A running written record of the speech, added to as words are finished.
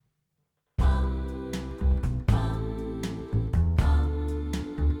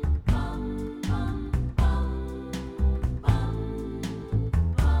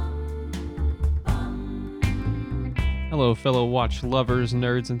Hello, fellow watch lovers,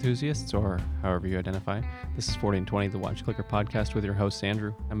 nerds, enthusiasts, or however you identify. This is 40 and 20, the Watch Clicker podcast with your host,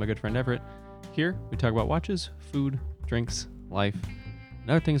 Andrew, and my good friend Everett. Here, we talk about watches, food, drinks, life,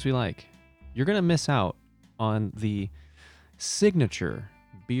 and other things we like. You're going to miss out on the signature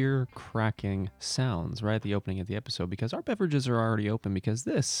beer cracking sounds right at the opening of the episode because our beverages are already open because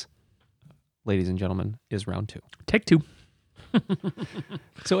this, ladies and gentlemen, is round two. Take two.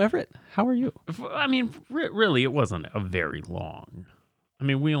 So, Everett, how are you? I mean, really, it wasn't a very long. I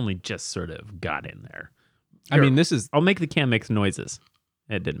mean, we only just sort of got in there. I mean, this is... I'll make the can make noises.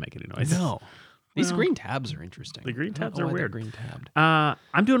 It didn't make any noises. No. These Well, green tabs are interesting. The green tabs I don't are know why they're weird. green tabbed.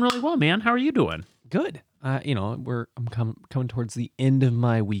 I'm doing really well, man. How are you doing? Good. I'm coming towards the end of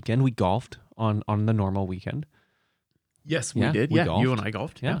my weekend. We golfed on the normal weekend. Yes, Yeah, we did. we Yeah, golfed. you and I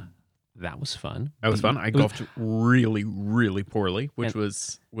golfed. Yeah. That was fun. That was fun. I It was- golfed really, really poorly, which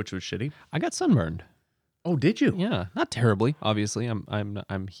was shitty. I got sunburned. Oh, did you? Yeah, not terribly. Obviously,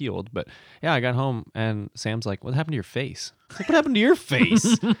 I'm healed, but yeah, I got home and Sam's like, "What happened to your face?" I was like, "What happened to your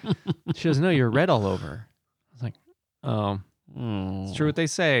face?" She goes, "No, you're red all over." I was like, "Oh, it's true what they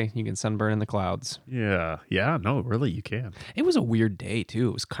say. You can sunburn in the clouds." Yeah. Yeah. No, really, you can. It was a weird day too.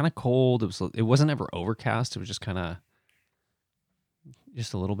 It was kind of cold. It wasn't ever overcast. It was just kind of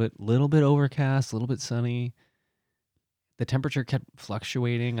just a little bit overcast, a little bit sunny. The temperature kept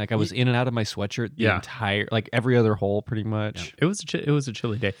fluctuating. Like I was in and out of my sweatshirt the Yeah. entire, like every other hole pretty much. It was a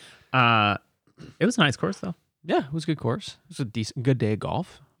chilly day. It was a nice course though. Yeah, it was a good course. It was a good day of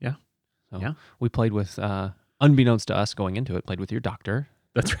golf. Yeah. So Yeah. we played with, unbeknownst to us going into it, played with your doctor,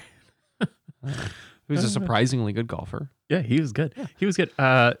 That's right. who's a surprisingly good golfer. Yeah, he was good. He was good.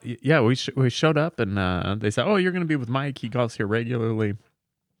 We showed up and they said, "Oh, you're going to be with Mike. He golfs here regularly.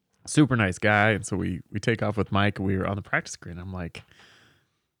 Super nice guy." And so we take off with Mike. And we were on the practice green. I'm like,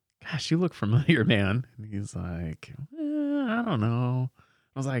 "Gosh, you look familiar, man." And he's like, "I don't know."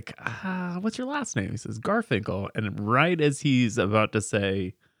 I was like, "What's your last name?" He says, "Garfinkel." And right as he's about to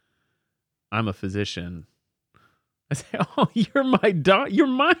say, "I'm a physician," I say, "Oh, you're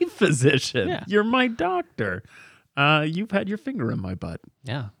my physician. Yeah. You're my doctor. You've had your finger in my butt."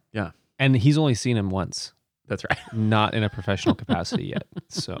 Yeah. Yeah. And he's only seen him once, That's right. not in a professional capacity yet.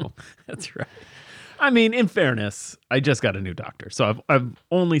 So That's right. I mean, in fairness, I just got a new doctor, so I've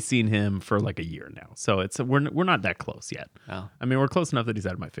only seen him for like a year now. So we're not that close yet. oh. I mean, we're close enough that he's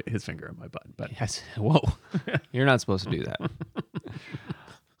had his finger in my butt. But Yes. Whoa. You're not supposed to do that.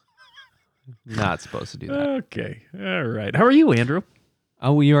 Not supposed to do that. okay, all right. How are you, Andrew?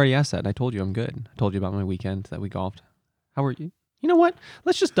 Oh, well, you already asked that. I told you I'm good. I told you about my weekend that we golfed. How are you? You know what?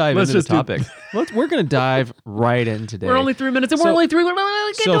 Let's just dive into the topic. We're going to dive right in today. We're only 3 minutes, and So- we're only 3 minutes.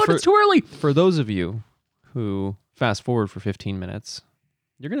 I can't do it. It's too early. For those of you who fast forward for 15 minutes,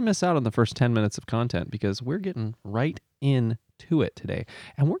 you're going to miss out on the first 10 minutes of content because we're getting right into it today.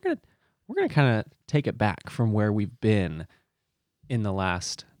 And we're going to kind of take it back from where we've been in the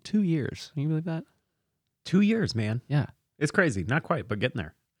last 2 years. Can you believe that? 2 years, man. Yeah. It's crazy. Not quite, but getting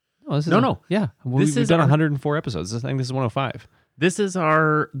there. Oh, this is No. Yeah. This We've is done our- 104 episodes. I think this is 105. This is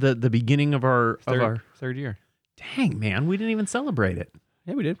the beginning of our Third year. Dang, man, we didn't even celebrate it.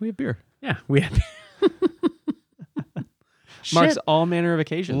 Yeah, we did. We have beer. Yeah, we had. Marks Shit. all manner of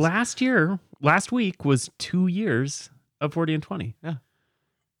occasions. Last week was 2 years of 40 and 20. Yeah.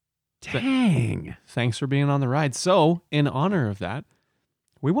 Dang. Thanks for being on the ride. So, in honor of that,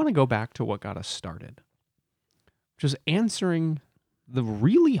 we want to go back to what got us started, which is answering the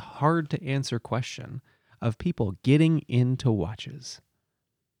really hard to answer question of people getting into watches.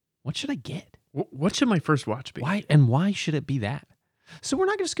 What should I get? What should my first watch be? Why should it be that? So we're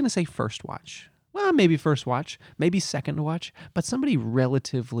not just going to say first watch. Well, maybe first watch, maybe second watch, but somebody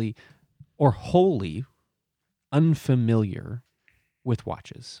relatively or wholly unfamiliar with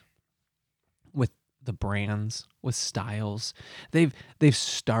watches, with the brands, with styles. They've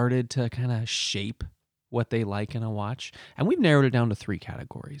started to kind of shape what they like in a watch, and we've narrowed it down to 3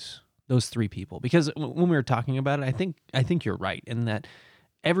 categories. Those 3 people, because when we were talking about it, I think you're right in that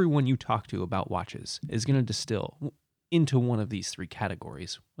everyone you talk to about watches is going to distill into one of these 3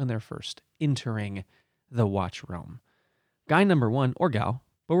 categories when they're first entering the watch realm. Guy number 1, or gal,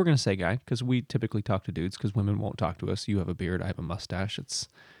 but we're going to say guy because we typically talk to dudes because women won't talk to us. You have a beard, I have a mustache.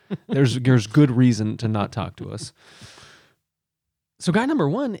 There's good reason to not talk to us. So guy number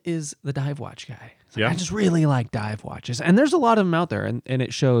 1 is the dive watch guy. Yeah. I just really like dive watches. And there's a lot of them out there, and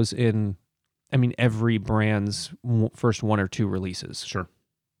it shows in, every brand's first 1 or 2 releases. Sure.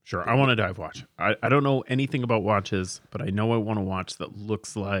 I want a dive watch. I don't know anything about watches, but I know I want a watch that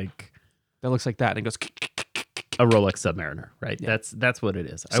looks like That looks like that, and it goes a Rolex Submariner, right? Yeah. That's what it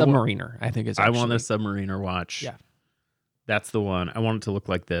is. Submariner, I think is I actually. want a Submariner watch. Yeah. That's the one. I want it to look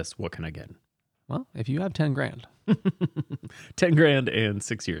like this. What can I get? Well, if you have 10 grand. 10 grand and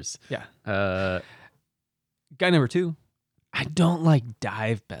 6 years. Yeah. Uh, Guy number 2. I don't like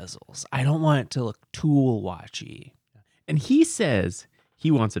dive bezels. I don't want it to look tool watchy. and he says he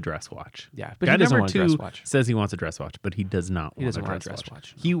wants a dress watch. Yeah, but Guy he doesn't number want a 2 dress watch. says he wants a dress watch, but he does not He want doesn't a want dress a dress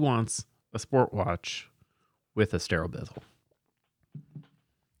watch. He wants a sport watch with a sterile bezel.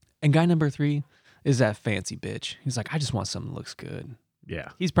 And guy number 3 is that fancy bitch. He's like, I just want something that looks good. Yeah.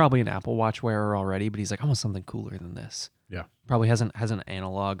 He's probably an Apple Watch wearer already, but he's like, I want something cooler than this. Yeah. Probably has an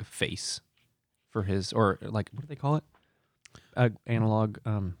analog face for his, or like, what do they call it? Analog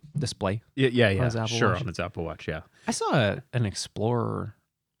display. Yeah. his Apple Sure, Watch? on his Apple Watch, yeah. I saw an Explorer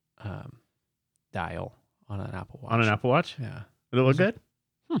dial on an Apple Watch. On an Apple Watch? Yeah. Did it look good?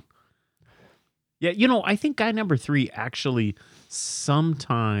 Yeah, I think guy number 3 actually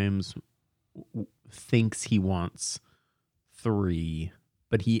sometimes thinks he wants 3,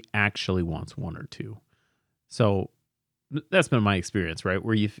 but he actually wants 1 or 2. So that's been my experience, right?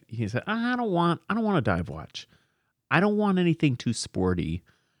 Where he said, I don't want a dive watch. I don't want anything too sporty.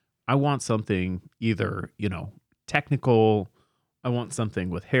 I want something either, technical. I want something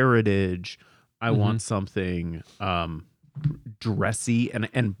with heritage. I want something dressy.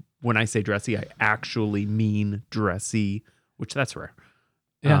 And when I say dressy, I actually mean dressy, which that's rare.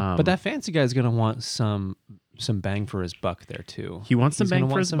 Yeah, but that fancy guy's gonna want some bang for his buck there too. He wants some He's bang gonna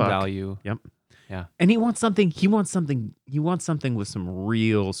for want his some buck. value. Yep. Yeah. And he wants something with some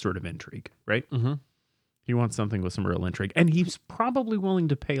real sort of intrigue, right? Mm-hmm. He wants something with some real intrigue. And he's probably willing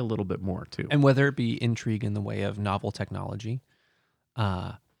to pay a little bit more too. And whether it be intrigue in the way of novel technology,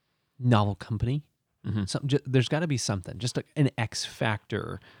 novel company, there's got to be something, just an X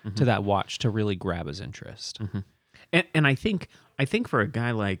factor to that watch to really grab his interest. And I think for a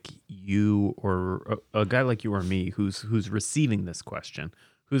guy like you or a guy like you or me who's receiving this question,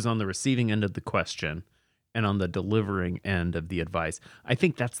 who's on the receiving end of the question and on the delivering end of the advice, I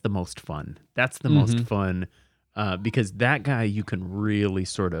think that's the most fun. That's the most fun because that guy you can really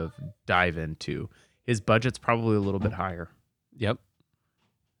sort of dive into. His budget's probably a little bit higher. Yep.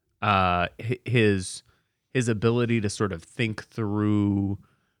 His ability to sort of think through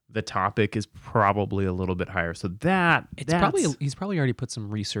the topic is probably a little bit higher. So he's probably already put some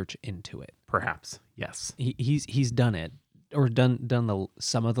research into it. Perhaps, yes. He's done it or done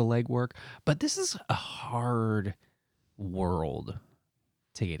some of the legwork, but this is a hard world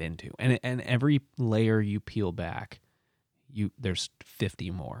to get into, and every layer you peel back, there's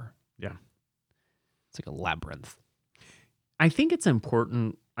 50 more. Yeah, it's like a labyrinth. I think it's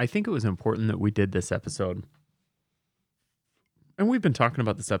important. I think it was important that we did this episode. And we've been talking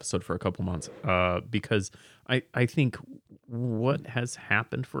about this episode for a couple months because I think what has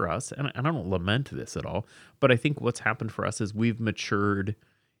happened for us, and I don't lament this at all, but I think what's happened for us is we've matured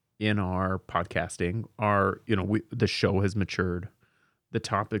in our podcasting. The show has matured. The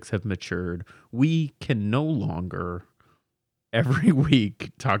topics have matured. We can no longer every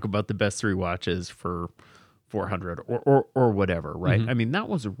week talk about the best 3 watches for 400 or whatever, right? I mean, that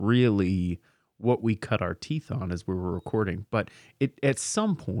was really what we cut our teeth on as we were recording. But at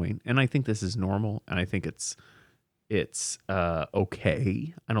some point, and I think this is normal, and I think it's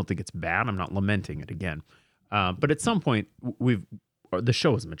okay. I don't think it's bad. I'm not lamenting it again. But at some point, the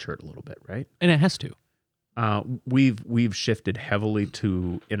show has matured a little bit, right? And it has to. We've shifted heavily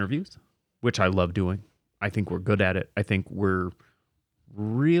to interviews, which I love doing. I think we're good at it. I think we're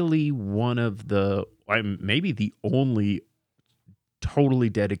really maybe the only totally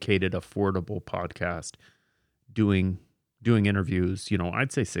dedicated, affordable podcast doing interviews.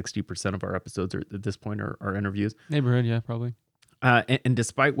 I'd say 60% of our episodes at this point are interviews. Neighborhood, yeah, probably. And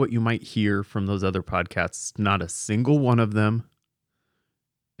despite what you might hear from those other podcasts, not a single one of them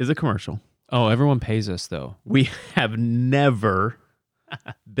is a commercial. Oh, everyone pays us though. We have never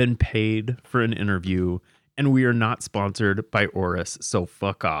been paid for an interview, and we are not sponsored by Oris, so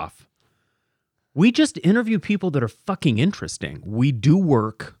fuck off. We just interview people that are fucking interesting. We do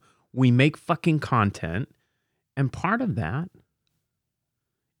work. We make fucking content. And part of that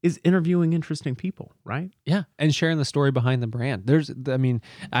is interviewing interesting people, right? Yeah, and sharing the story behind the brand.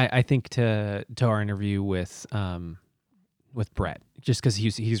 I think to our interview with Brett, just because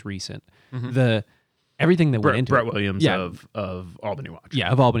he's recent, everything that went into Brett Williams of Albany Watch. Yeah,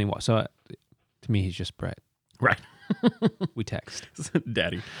 of Albany Watch. So to me, he's just Brett. Right. We text.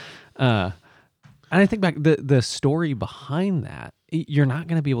 Daddy. And I think back, the story behind that, you're not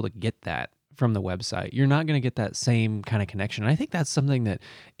going to be able to get that from the website. You're not going to get that same kind of connection. And I think that's something that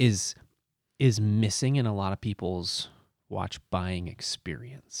is missing in a lot of people's watch buying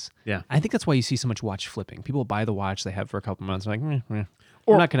experience. Yeah. I think that's why you see so much watch flipping. People buy the watch they have for a couple months, like, Or-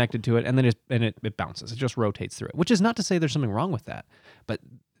 I'm not connected to it, and then it bounces. It just rotates through it, which is not to say there's something wrong with that, but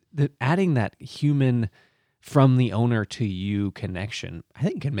adding that human from the owner to you connection, I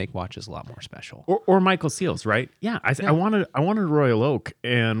think can make watches a lot more special. Or Michael Seals, right? Yeah, I wanted a Royal Oak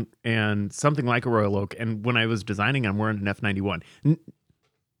and something like a Royal Oak. And when I was designing, I'm wearing an F91.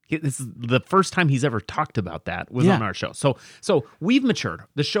 This is the first time he's ever talked about that was on our show. So we've matured.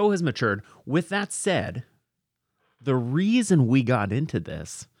 The show has matured. With that said, the reason we got into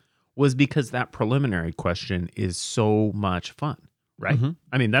this was because that preliminary question is so much fun, right? Mm-hmm.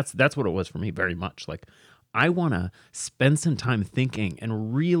 I mean, that's what it was for me very much. Like, I want to spend some time thinking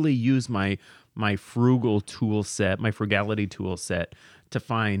and really use my frugal tool set, my frugality tool set to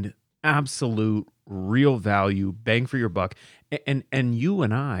find absolute real value, bang for your buck. And you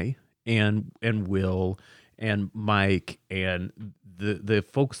and I and Will and Mike and the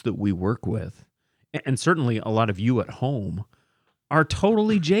folks that we work with, and certainly a lot of you at home, are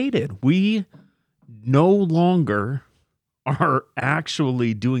totally jaded. We no longer are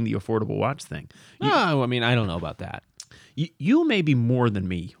actually doing the affordable watch thing. I mean, I don't know about that. You may be more than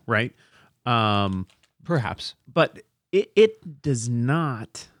me, right? Perhaps. But it does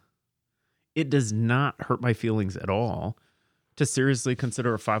not hurt my feelings at all to seriously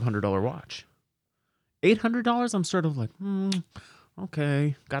consider a $500 watch. $800, I'm sort of like,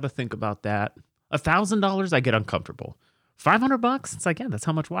 okay, got to think about that. $1,000, I get uncomfortable. $500, it's like, yeah, that's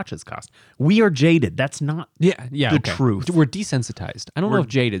how much watches cost. We are jaded. That's not the truth. We're desensitized. I don't know if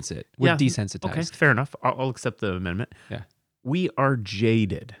jaded's it. We're desensitized. Okay, fair enough. I'll accept the amendment. Yeah. We are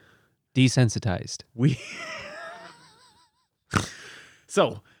jaded. Desensitized.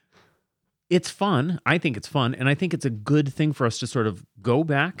 So it's fun. I think it's fun. And I think it's a good thing for us to sort of go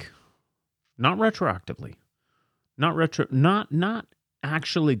back, not retroactively, not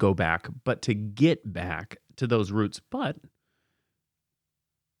actually go back, but to get back to those roots. But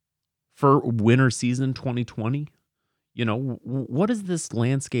for winter season 2020, what does this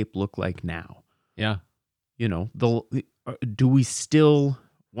landscape look like now? Yeah. Do we still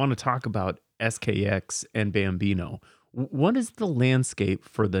want to talk about SKX and Bambino? What does the landscape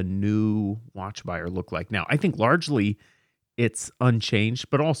for the new watch buyer look like now? I think largely it's unchanged,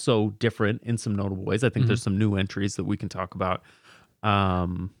 but also different in some notable ways. I think there's some new entries that we can talk about.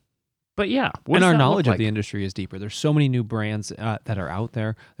 But yeah, and our knowledge of the industry is deeper. There's so many new brands that are out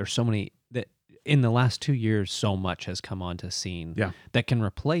there. There's so many that in the last 2 years, so much has come onto scene that can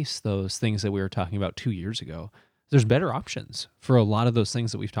replace those things that we were talking about 2 years ago. There's better options for a lot of those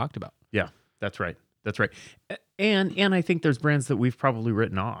things that we've talked about. Yeah, that's right. That's right. And I think there's brands that we've probably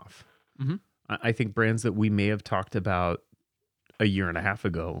written off. Mm-hmm. I think brands that we may have talked about a year and a half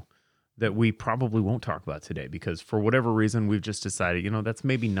ago that we probably won't talk about today because for whatever reason, we've just decided, that's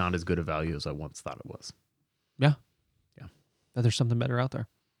maybe not as good a value as I once thought it was. Yeah. Yeah. But there's something better out there.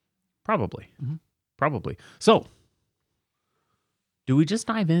 Probably. Mm-hmm. Probably. So, do we just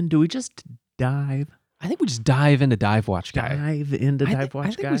dive in? Do we just dive? I think we just dive into Dive Watch Guy. I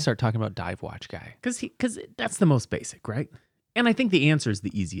think we start talking about Dive Watch Guy. Because that's the most basic, right? And I think the answer is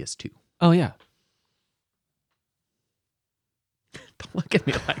the easiest too. Oh, yeah. Don't look at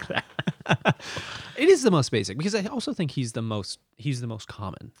me like that. It is the most basic because I also think he's the most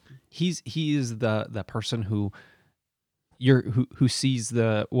common. He is the person who sees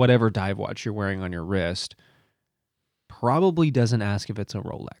the whatever dive watch you're wearing on your wrist, probably doesn't ask if it's a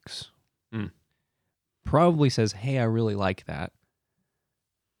Rolex. Probably says, "Hey, I really like that."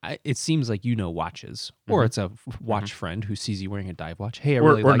 It seems like watches, or it's a watch friend who sees you wearing a dive watch. Hey, I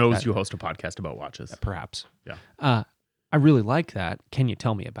really like that. Or knows you host a podcast about watches. Perhaps. Yeah. I really like that. Can you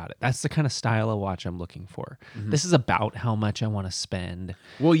tell me about it? That's the kind of style of watch I'm looking for. This is about how much I want to spend.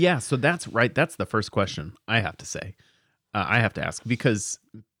 Well, yeah. So that's right. That's the first question I have to say. I have to ask because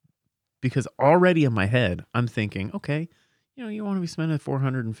already in my head I'm thinking, okay, you want to be spending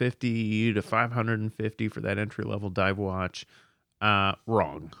 $450 to $550 for that entry level dive watch.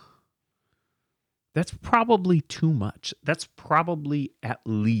 Wrong. That's probably too much. That's probably at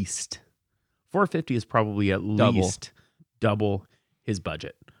least $450 is probably at least double his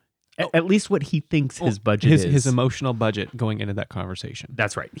budget. At least what he thinks his budget is. His emotional budget going into that conversation.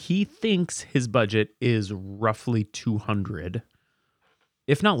 That's right. He thinks his budget is roughly $200,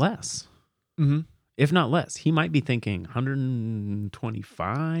 if not less. Mm-hmm. If not less. He might be thinking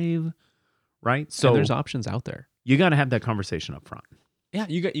 $125, right? So and there's options out there. You got to have that conversation up front. Yeah,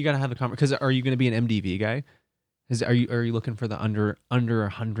 you got to have the conversation. Because are you going to be an MDV guy? Are you looking for the under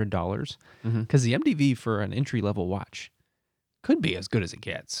 $100? Because the MDV for an entry level watch could be as good as it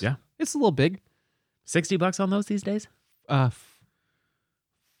gets. Yeah, it's a little big. $60 on those these days. f-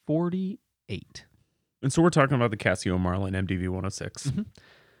 48. And so we're talking about the Casio Marlin MDV 106. Mhm.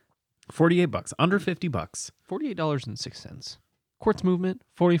 $48, under $50. $48.06. Quartz movement,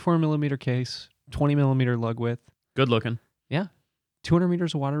 44 millimeter case, 20 millimeter lug width. Good looking. Yeah. 200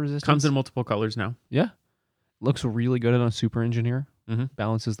 meters of water resistance. Comes in multiple colors now. Yeah. Looks really good on a super engineer. Mhm.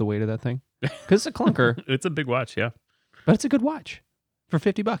 Balances the weight of that thing. Because it's a clunker, It's a big watch, yeah. but it's a good watch for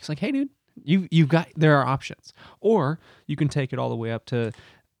 $50. Like, hey, dude, you've got, there are options. Or you can take it all the way up to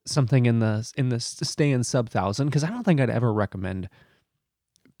something in the stay in sub $1,000, because I don't think I'd ever recommend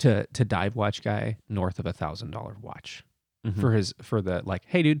to dive watch guy north of $1,000 watch Mhm. for the like,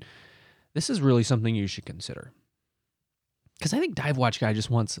 hey, dude, this is really something you should consider. Because I think dive watch guy just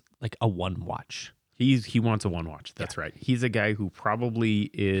wants like a one watch. He wants a one watch. That's right. He's a guy who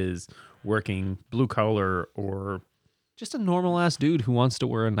probably is working blue collar or Just a normal ass dude who wants to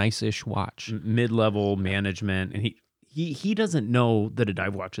wear a nice-ish watch. mid-level management, and he doesn't know that a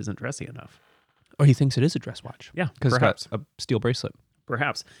dive watch isn't dressy enough. Or he thinks it is a dress watch. Yeah, Because it's perhaps. got a steel bracelet.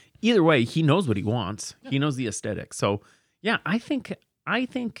 Perhaps. Either way, he knows what he wants. He knows the aesthetic. So, yeah, I think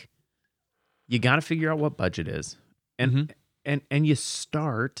you got to figure out what budget is, and and you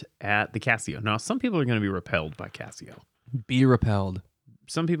start at the Casio. Now, some people are going to be repelled by Casio. Be repelled.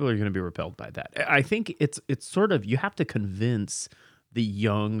 Some people are going to be repelled by that. I think it's sort of, you have to convince the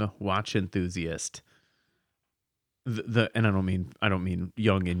young watch enthusiast. And I don't mean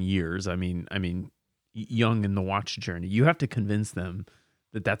young in years. I mean young in the watch journey. You have to convince them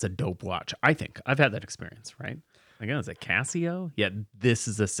that that's a dope watch. I think I've had that experience, right? Again, it's a Casio. Yeah, this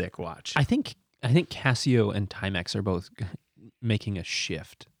is a sick watch. I think Casio and Timex are both making a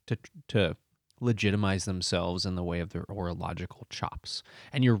shift to legitimize themselves in the way of their horological chops,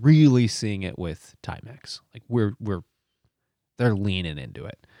 and you're really seeing it with Timex. Like they're leaning into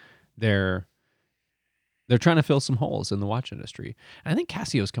it. They're trying to fill some holes in the watch industry, and I think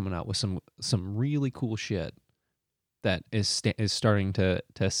Casio's coming out with some really cool shit that is starting to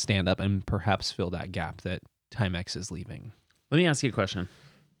stand up and perhaps fill that gap that Timex is leaving. Let me ask you a question.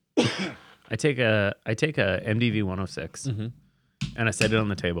 I take a MDV 106 and I set it on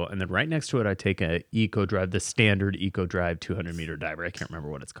the table, and then right next to it I take a Eco Drive, the standard Eco Drive 200 meter diver. I can't remember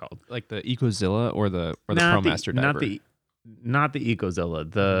what it's called. Like the Ecozilla or the Not ProMaster diver. Not the Ecozilla,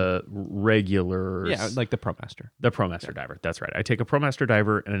 the regular. Yeah, like the ProMaster. The ProMaster diver. That's right. I take a ProMaster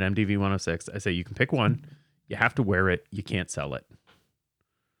diver and an MDV 106. I say you can pick one. You have to wear it. You can't sell it.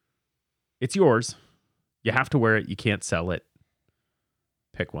 It's yours. You have to wear it. You can't sell it.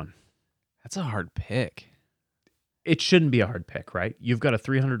 Pick one. That's a hard pick. It shouldn't be a hard pick, right? You've got a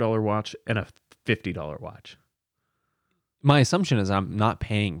 $300 watch and a $50 watch. My assumption is I'm not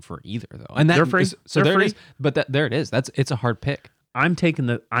paying for either, though, and They're free. So They're there free. it is. But there it is. It's a hard pick. I'm taking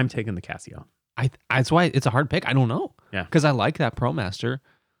the Casio. That's why it's a hard pick. I don't know. Yeah. Because I like that ProMaster,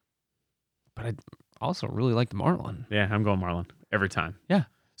 but I also really like the Marlin. Yeah, I'm going Marlin every time. Yeah.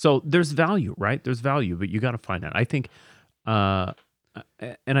 So there's value, right? There's value, but you got to find it. I think, and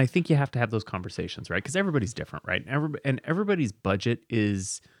I think you have to have those conversations, right? Because everybody's different, right? Everybody's budget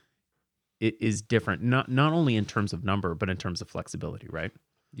is different, not only in terms of number, but in terms of flexibility, right?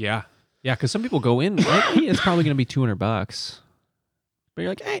 Yeah. Yeah. Because some people go in, like, hey, it's probably going to be $200, but you're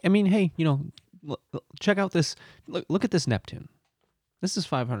like, hey, check out this. Look at this Neptune. This is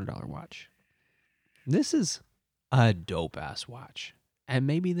 $500 watch. This is a dope ass watch. And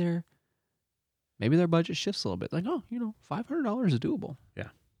maybe their budget shifts a little bit. Like, $500 is doable. Yeah.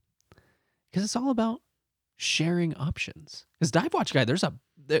 Because it's all about sharing options. Because dive watch guy,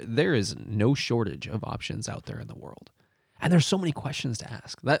 there is no shortage of options out there in the world, and there's so many questions to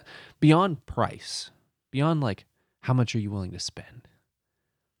ask. That beyond price, beyond like how much are you willing to spend.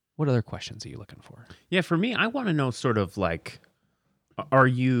 What other questions are you looking for? Yeah, for me, I want to know sort of like, are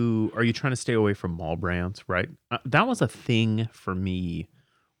you trying to stay away from mall brands, right? That was a thing for me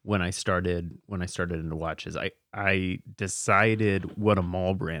when I started into watches. I decided what a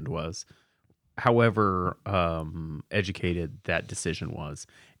mall brand was, however educated that decision was,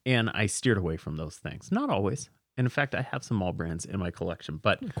 and I steered away from those things. Not always. And in fact, I have some mall brands in my collection,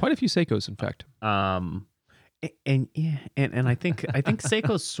 but Quite a few Seikos, in fact. and I think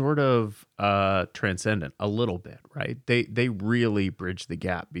Seiko's sort of transcendent a little bit, right? They really bridge the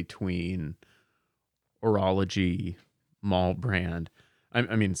gap between horology, mall brand.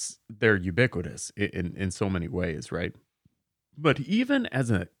 I mean, they're ubiquitous in so many ways, right? But even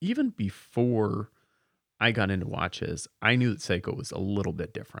before I got into watches, I knew that Seiko was a little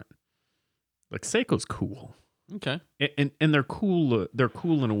bit different. Like, Seiko's cool. Okay. And they're cool. They're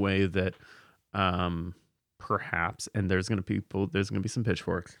cool in a way that, perhaps, and there's gonna be some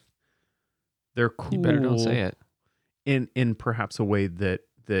pitchforks. They're cool. You better don't say it. in perhaps a way that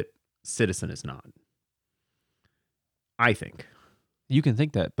Citizen is not. I think. You can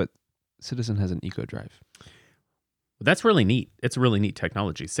think that, but Citizen has an Eco Drive. That's really neat. It's a really neat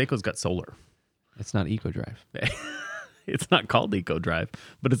technology. Seiko's got solar. It's not Eco Drive. It's not called Eco Drive,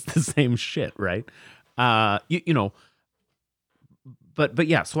 but it's the same shit, right? You know, but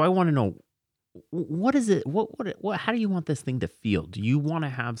yeah. So I want to know, what is it? What? How do you want this thing to feel? Do you want to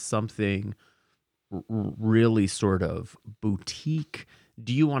have something really sort of boutique?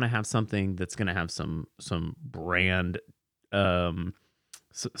 Do you want to have something that's going to have some brand, some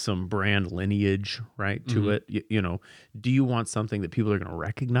brand lineage, right, to it? You know, do you want something that people are going to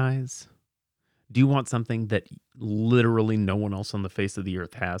recognize? Do you want something that literally no one else on the face of the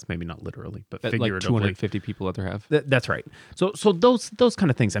earth has? Maybe not literally, but That figuratively. like 250 people out there have. That's right. So those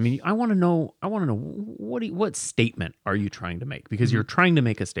kind of things. I mean, I want to know what statement are you trying to make? Because you're trying to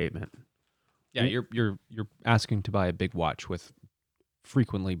make a statement. Yeah, you're asking to buy a big watch with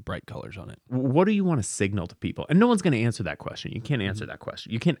frequently bright colors on it. What do you want to signal to people? And no one's going to answer that question. You can't answer that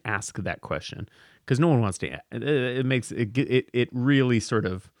question. You can't ask that question because no one wants to. It makes it really sort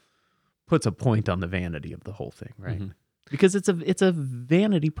of puts a point on the vanity of the whole thing, right? Because it's a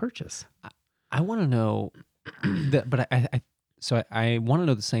vanity purchase. I want to know that, but I want to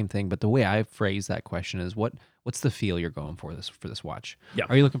know the same thing. But the way I phrase that question is, what's the feel you're going for this watch? Yeah.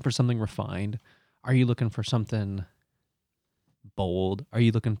 Are you looking for something refined? Are you looking for something bold? Are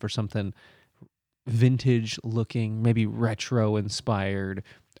you looking for something vintage looking, maybe retro inspired?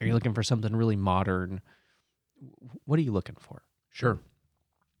 Are you looking for something really modern? What are you looking for? Sure.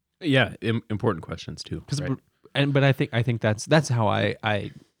 Yeah, important questions too. Right? But I think that's how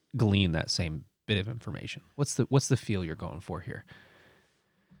I glean that same bit of information. What's the feel you're going for here?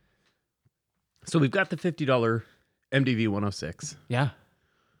 So we've got the $50 MDV 106. Yeah.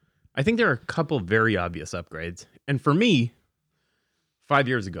 I think there are a couple very obvious upgrades. And for me, 5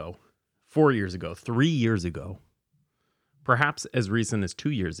 years ago, 4 years ago, 3 years ago, perhaps as recent as 2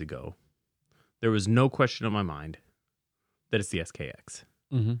 years ago, there was no question in my mind that it's the SKX.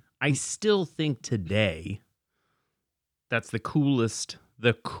 I still think today that's the coolest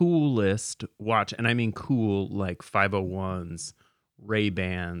watch, and I mean cool like 501s,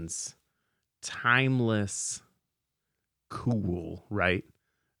 Ray-Bans, timeless cool, right?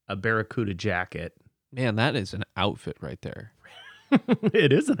 A Barracuda jacket. Man, that is an outfit right there.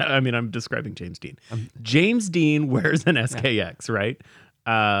 It isn't. I mean, I'm describing James Dean. James Dean wears an SKX, right?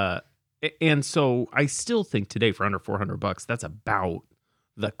 And so I still think today for under $400, that's about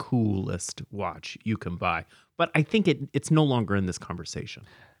the coolest watch you can buy. But I think it's no longer in this conversation.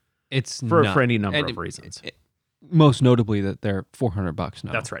 It's for not. any number of reasons. Most notably that they're $400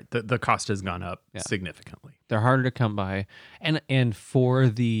 now. That's right. The cost has gone up significantly. They're harder to come by, and for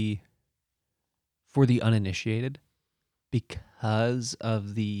the uninitiated, because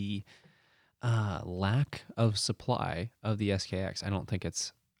of the lack of supply of the SKX, I don't think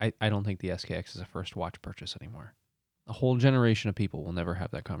the SKX is a first watch purchase anymore. A whole generation of people will never have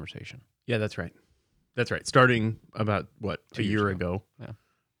that conversation. Yeah, that's right. That's right. Starting about a year ago.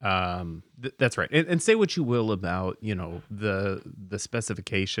 Yeah. That's right. And say what you will about, the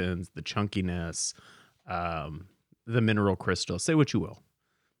specifications, the chunkiness, the mineral crystal. Say what you will.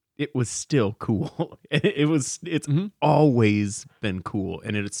 It was still cool. It's always been cool,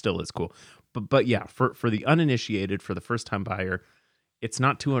 and it still is cool. But yeah, for the uninitiated, for the first time buyer, it's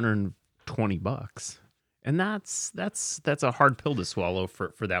not $220. And that's a hard pill to swallow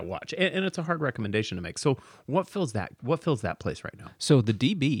for that watch, and it's a hard recommendation to make. So what fills that place right now? So the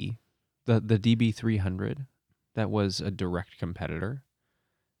DB, the DB300, that was a direct competitor,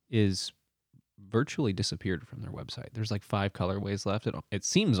 is virtually disappeared from their website. There's like 5 colorways left. It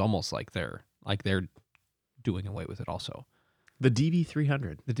seems almost like they're doing away with it. Also, the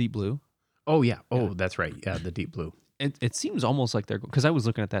DB300, the deep blue. Oh yeah. Oh, yeah. That's right. Yeah, the deep blue. It seems almost like they're, because I was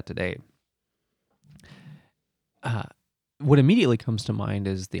looking at that today. What immediately comes to mind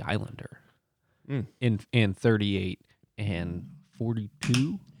is the Islander in 38 and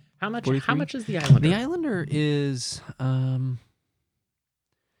 42. How much? 43? How much is the Islander? The Islander is the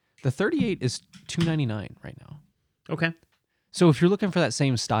 38 is $299 right now. Okay. So if you're looking for that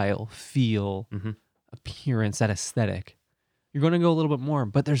same style, feel, appearance, that aesthetic, you're going to go a little bit more.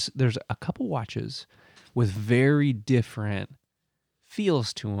 But there's a couple watches with very different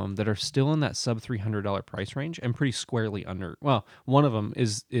feels to them that are still in that sub $300 price range and pretty squarely under. Well, one of them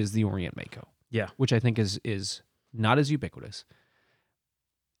is the Orient Mako. Yeah, which I think is not as ubiquitous.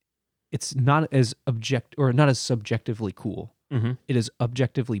 It's not as not as subjectively cool. It is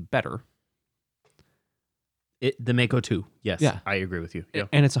objectively better. The Mako 2. Yes. Yeah. I agree with you. Yeah.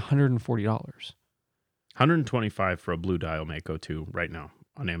 And it's $140. $125 for a blue dial Mako 2 right now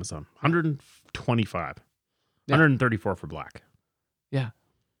on Amazon. $125. Yeah. $134 for black. Yeah.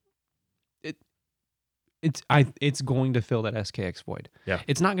 It's going to fill that SKX void. Yeah.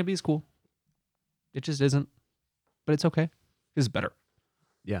 It's not going to be as cool. It just isn't. But it's okay. It's better.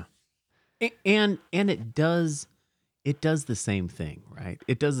 Yeah. And it does the same thing, right?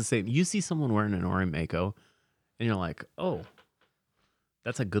 It does the same. You see someone wearing an Ori Mako and you're like, "Oh,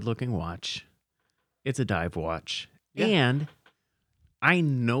 that's a good-looking watch. It's a dive watch." Yeah. And I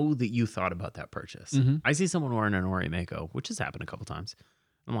know that you thought about that purchase. Mm-hmm. I see someone wearing an Ori Mako, which has happened a couple times.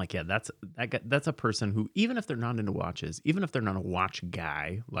 I'm like, yeah, that's a person who, even if they're not into watches, even if they're not a watch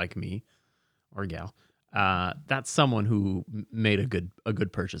guy like me or gal, that's someone who made a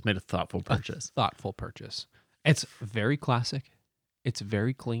good purchase, made a thoughtful purchase. Thoughtful purchase. It's very classic. It's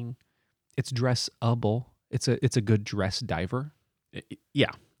very clean. It's dressable. It's a good dress diver.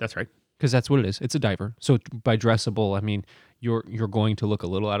 Yeah, that's right. Because that's what it is. It's a diver. So by dressable, I mean you're going to look a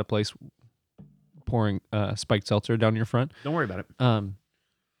little out of place pouring spiked seltzer down your front. Don't worry about it.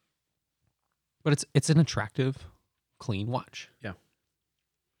 But it's an attractive, clean watch. Yeah.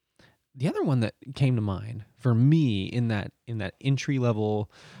 The other one that came to mind for me in that entry level,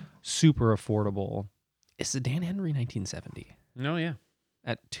 super affordable, is the Dan Henry 1970 No, yeah.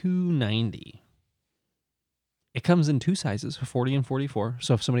 at $290. It comes in two sizes, 40 and 44.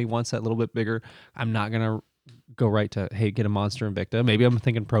 So if somebody wants that little bit bigger, I'm not gonna go right to get a Monster Invicta. Maybe I'm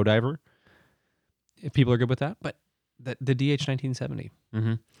thinking Pro Diver. If people are good with that, but the DH 1970.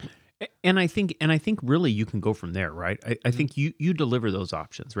 Mm-hmm. And I think really you can go from there, right? I think you deliver those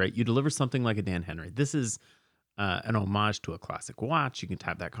options, right? You deliver something like a Dan Henry. This is an homage to a classic watch. You can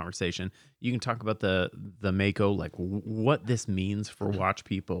have that conversation. You can talk about the Mako, like what this means for watch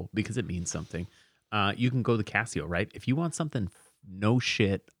people, because it means something. You can go the Casio, right? If you want something no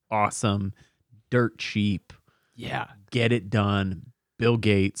shit, awesome, dirt cheap, Yeah. get it done. Bill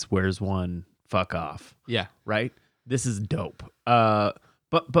Gates wears one. Fuck off. Yeah. Right? This is dope.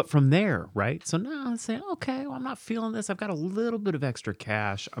 But from there, right? So now I'm saying, okay, well, I'm not feeling this. I've got a little bit of extra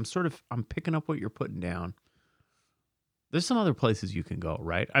cash. I'm picking up what you're putting down. There's some other places you can go,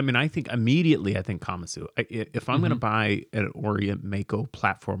 right? I mean, I think Kamasu. If I'm going to buy an Orient Mako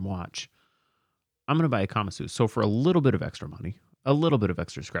platform watch, I'm going to buy a Kamasu. So for a little bit of extra money, a little bit of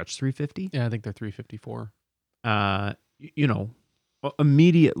extra scratch, $350. Yeah, I think they're $354.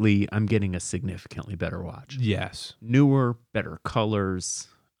 Immediately I'm getting a significantly better watch. Yes. Newer, better colors,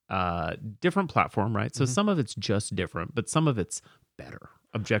 different platform, right? So some of it's just different, but some of it's better,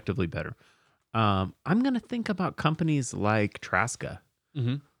 objectively better. I'm going to think about companies like Traska.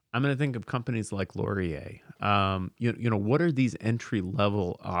 Mm-hmm. I'm going to think of companies like Laurier. What are these entry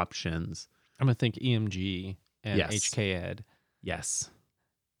level options? I'm gonna think EMG and Yes. HK Ed. Yes.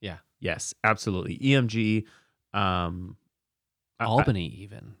 Yeah. Yes, absolutely. EMG, Albany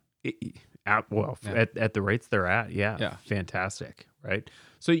even. At the rates they're at, Yeah. fantastic, right?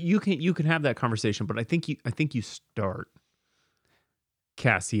 So you can have that conversation, but I think you start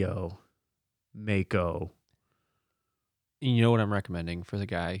Casio, Mako. You know what I'm recommending for the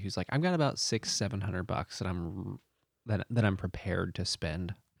guy who's like, I've got about $600-700 that I'm prepared to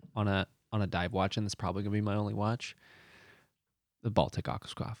spend on a dive watch, and that's probably gonna be my only watch. The Baltic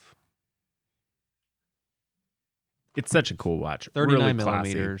Aquascoff. It's such a cool watch. 39 really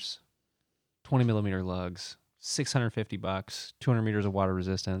classy. millimeters, 20 millimeter lugs, $650, 200 meters of water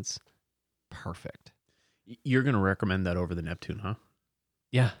resistance. Perfect. You're going to recommend that over the Neptune, huh?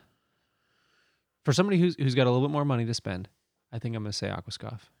 Yeah. For somebody who's got a little bit more money to spend, I think I'm going to say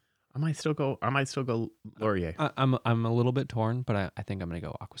Aquascoff. I might still go Laurier. I'm a little bit torn, but I think I'm going to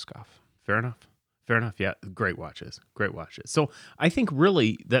go Aquascoff. Fair enough. Yeah, great watches. So I think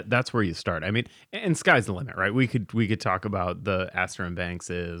really that's where you start. I mean, and sky's the limit, right? We could talk about the Astor and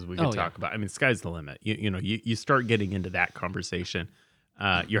Bankses. We could talk about. I mean, sky's the limit. You start getting into that conversation.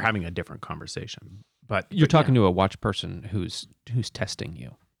 You're having a different conversation. But You're talking to a watch person who's testing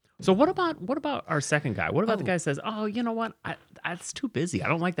you. So what about our second guy? What about the guy who says, "Oh, you know what? It's too busy. I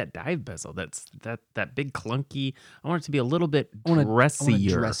don't like that dive bezel. That's that big clunky. I want it to be a little bit dressier. I want a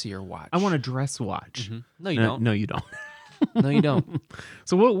dressier watch. I want a dress watch." Mm-hmm. No, you don't. No, you don't. No, you don't.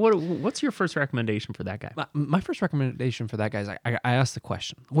 So what's your first recommendation for that guy? My first recommendation for that guy is I asked the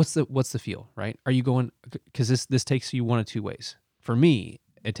question, what's the feel, right? Are you going, because this takes you one of two ways. For me,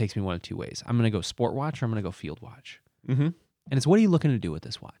 it takes me one of two ways. I'm going to go sport watch or I'm going to go field watch. Mm-hmm. And it's, what are you looking to do with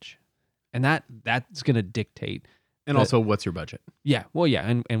this watch? And that's going to dictate. And also, what's your budget? Yeah. Well,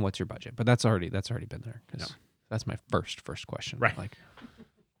 yeah. And what's your budget? But that's already been there. Because that's my first question. Right. Like,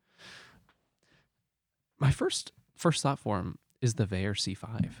 my first thought for him is the Veyer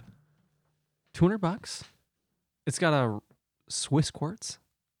C5. $200. It's got a Swiss quartz,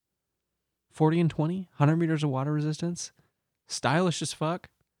 40 and 20, 100 meters of water resistance, stylish as fuck.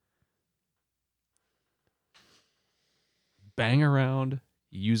 Bang around,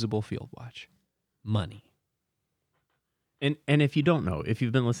 usable field watch. Money. And if you don't know, if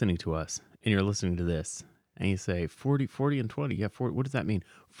you've been listening to us and you're listening to this and you say 40 and 20, yeah, 40, what does that mean?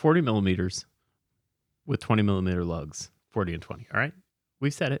 40 millimeters with 20 millimeter lugs, 40 and 20. All right,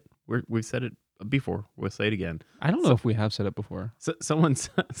 we've said it. We've said it before. We'll say it again. I don't know if we have said it before. So someone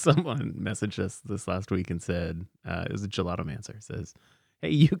messaged us this last week and said, it was a Gelato Mancer, says, hey,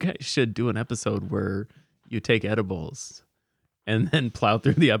 you guys should do an episode where you take edibles and then plow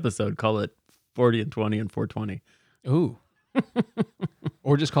through the episode, call it 40 and 20 and 420. Ooh.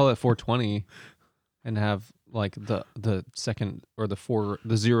 Or just call it 420 and have like the second or the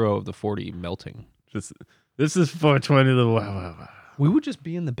 0 of the 40 melting. This is 420. Wow. We would just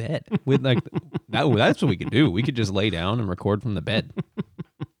be in the bed with like that's what we could do. We could just lay down and record from the bed.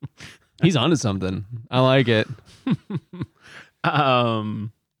 He's onto something. I like it. So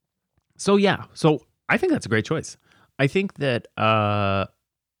I think that's a great choice. I think that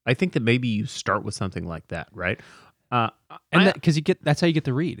maybe you start with something like that, right? And because that's how you get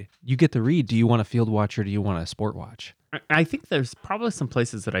the read. You get the read. Do you want a field watch or do you want a sport watch? I think there's probably some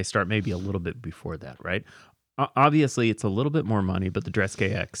places that I start maybe a little bit before that, right? Obviously, it's a little bit more money, but the Dress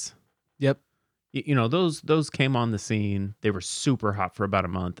KX. Yep. You know, those came on the scene. They were super hot for about a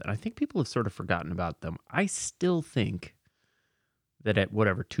month, and I think people have sort of forgotten about them. I still think that at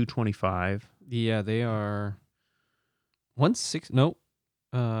whatever, 225. Yeah, they are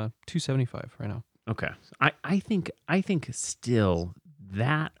 275 right now. Okay. I think still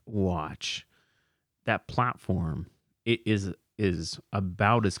that watch, that platform, it is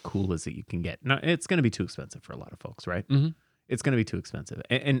about as cool as you can get. Now, it's going to be too expensive for a lot of folks, right? Mm-hmm. It's going to be too expensive.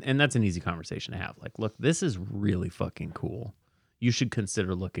 And that's an easy conversation to have. Like, look, this is really fucking cool. You should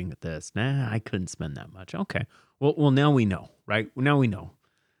consider looking at this. Nah, I couldn't spend that much. Okay. Well, now we know, right? Now we know.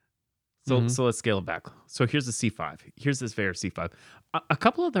 So let's scale it back. So here's the C5. Here's this Vaer C5. A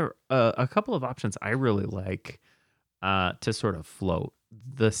couple of options I really like to sort of float.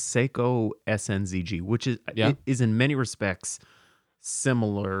 The Seiko SNZG, which is in many respects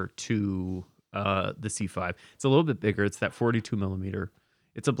similar to the C5. It's a little bit bigger. It's that 42 millimeter.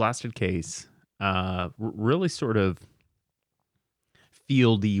 It's a blasted case. Really sort of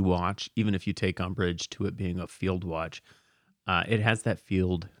fieldy watch, even if you take umbrage to it being a field watch. It has that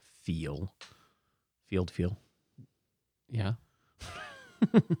field feel. Yeah.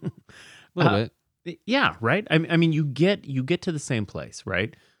 A little bit. Yeah, right? I mean, you get to the same place,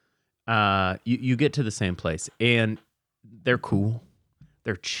 right? You get to the same place, and they're cool.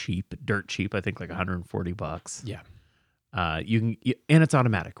 They're cheap, dirt cheap. I think like $140. Yeah. And it's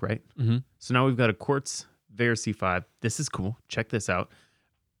automatic, right? Mm-hmm. So now we've got a Quartz Vaer C5. This is cool. Check this out.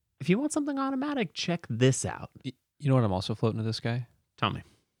 If you want something automatic, check this out. You know what I'm also floating to this guy? Tell me.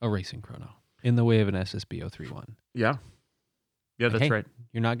 A racing chrono in the way of an SSB 031. Yeah, that's Hey, right.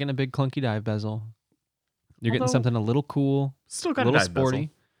 You're not getting a big clunky dive bezel. You're getting Although- something a little cool, Still a got little a dive sporty.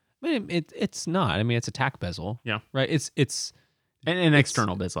 bezel. I mean, it's not. I mean, it's a tack bezel. Yeah. Right. It's And an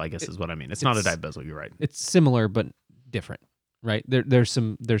external bezel, I guess, is what I mean. It's not a it's- dive bezel. You're right. it's similar but different. Right. There's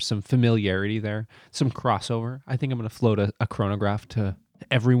some familiarity there, some crossover. I think I'm going to float a chronograph to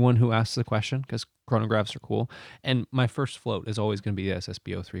everyone who asks the question because chronographs are cool. And my first float is always going to be the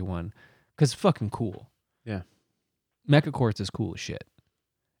SSB 031 because it's fucking cool. Yeah. Mecha Quartz is cool as shit,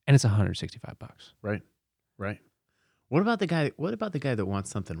 and it's $165. Right. What about the guy that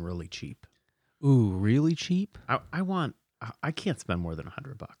wants something really cheap? Ooh, really cheap? I can't spend more than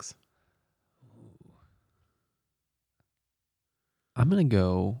 $100. I'm gonna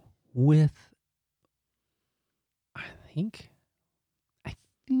go with. I think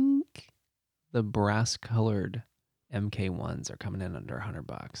the brass colored MK1s are coming in under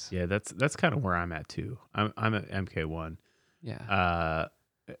 $100. Yeah, that's kind of where I'm at too. I'm at MK1. Yeah.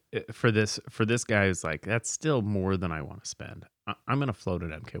 For this guy who's like, that's still more than I want to spend. I'm gonna float at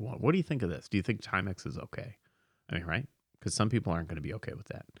MK1. What do you think of this? Do you think Timex is okay? I mean, right? Because some people aren't going to be okay with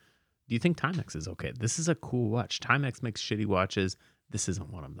that. Do you think Timex is okay? This is a cool watch. Timex makes shitty watches. This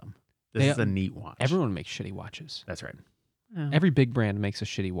isn't one of them. This is a neat watch. Everyone makes shitty watches. That's right. Every big brand makes a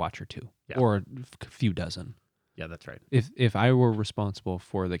shitty watch or two, Yeah. or a few dozen. Yeah, that's right. If I were responsible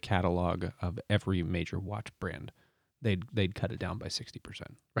for the catalog of every major watch brand, they'd cut it down by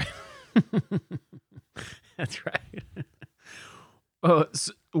 60%. Right. That's right.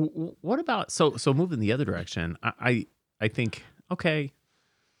 So what about so moving the other direction? I think okay.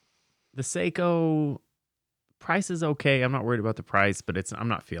 The Seiko price is okay. I'm not worried about the price, but I'm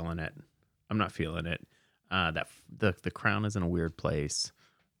not feeling it. I'm not feeling it. The crown is in a weird place.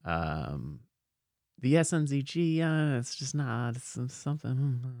 The SNZG, it's just not. It's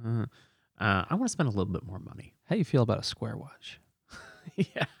something. I want to spend a little bit more money. How do you feel about a square watch?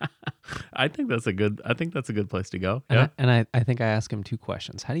 Yeah, I think that's a good place to go. And, Yeah. I think I asked him two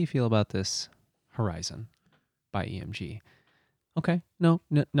questions. How do you feel about this Horizon by EMG? Okay, no,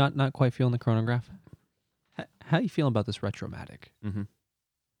 not quite feeling the chronograph. How do you feel about this Retromatic? Mm-hmm.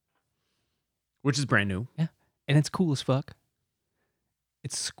 Which is brand new. Yeah, and it's cool as fuck.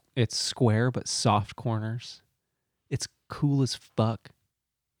 It's square but soft corners. It's cool as fuck.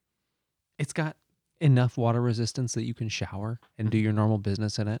 It's got enough water resistance that you can shower and do your normal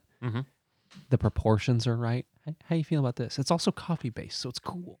business in it. Mm-hmm. The proportions are right. How you feel about this? It's also coffee based, so it's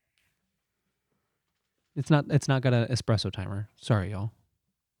cool. It's not got an espresso timer. Sorry, y'all.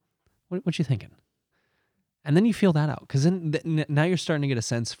 What you thinking? And then you feel that out, because then now you're starting to get a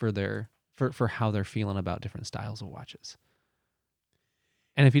sense for for how they're feeling about different styles of watches.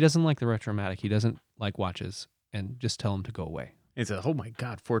 And if he doesn't like the Retromatic, he doesn't like watches, and just tell him to go away. It's oh my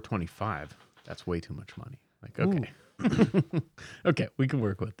God, $425. That's way too much money. Like, okay. Okay, we can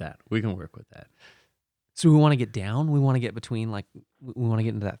work with that. So we want to get down. We want to get between we want to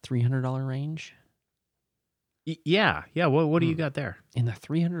get into that $300 range. Yeah. What do you got there? In the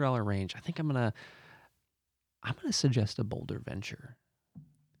 $300 range, I think I'm gonna suggest a Boulder Venture.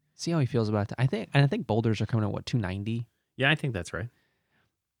 See how he feels about that. I think Boulders are coming at what, $290. Yeah, I think that's right.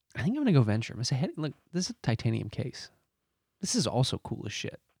 I think I'm gonna go Venture. I'm gonna say, hey, look, this is a titanium case. This is also cool as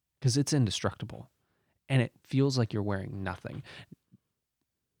shit because it's indestructible, and it feels like you're wearing nothing.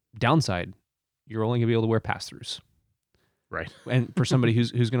 Downside, you're only gonna be able to wear pass-throughs. Right. And for somebody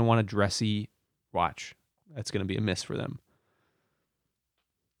who's gonna want a dressy watch, that's gonna be a miss for them.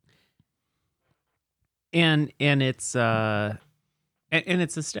 And it's and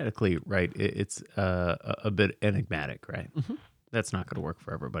it's aesthetically right. It's a bit enigmatic, right? Mm-hmm. That's not going to work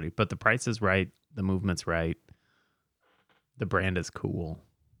for everybody. But the price is right, the movement's right, the brand is cool.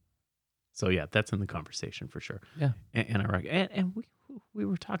 So yeah, that's in the conversation for sure. Yeah, and we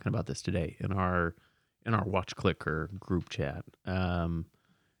were talking about this today in our Watch Clicker group chat.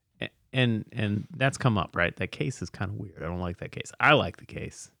 And that's come up, right? That case is kind of weird. I don't like that case. I like the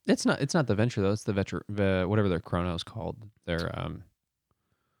case. it's not the Venture though. It's the Venture, whatever their chrono's called.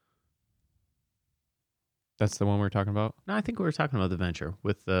 That's the one we're talking about. No, I think we were talking about the Venture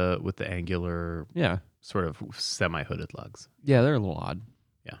with the angular, Yeah, sort of semi-hooded lugs. yeah, they're a little odd.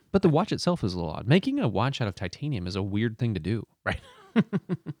 Yeah. But the watch itself is a little odd. Making a watch out of titanium is a weird thing to do. Right.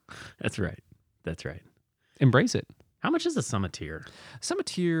 That's right. Embrace it. How much is a Summiteer?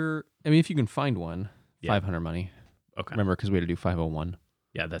 Summiteer, I mean, if you can find one, Yeah. 500 money. Okay. Remember, because we had to do 501.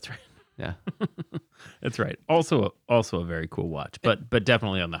 Yeah, that's right. Yeah. That's right. Also a very cool watch, but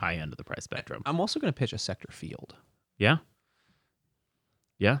definitely on the high end of the price spectrum. I'm also going to pitch a Sector Field. Yeah.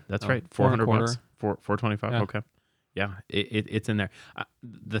 Yeah, that's right. $400. $425. Yeah. Okay. Yeah, it's in there.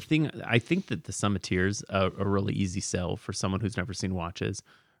 The thing, I think that the Summiteer's a really easy sell for someone who's never seen watches,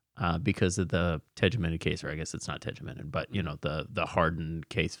 because of the tegimented case, or I guess it's not tegimented, but the hardened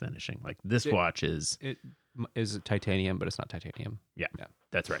case finishing. Like this watch is It is titanium, but it's not titanium. yeah.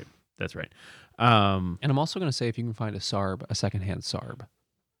 That's right. And I'm also going to say if you can find a Sarb, a secondhand Sarb.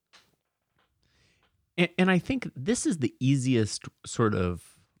 And I think this is the easiest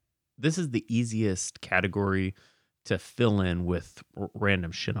category to fill in with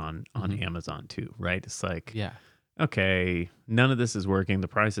random shit on Amazon too, right? It's like, Yeah. okay, none of this is working. The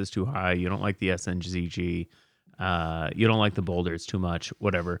price is too high. You don't like the SNZG. You don't like the Boulder. It's too much,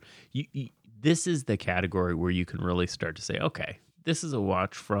 whatever. This is the category where you can really start to say, okay, this is a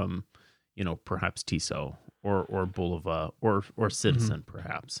watch from, perhaps Tissot or Bulova or Citizen,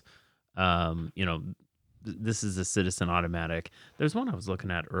 perhaps. This is a Citizen automatic. There's one I was looking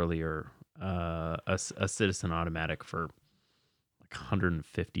at earlier, a Citizen automatic for like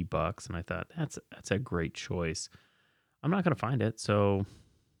 $150, and I thought that's a great choice. I'm not gonna find it, so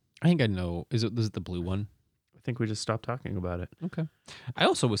I think I know. Is it the blue one? I think we just stopped talking about it. Okay. I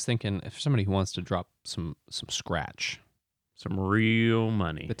also was thinking if somebody who wants to drop some scratch, Some real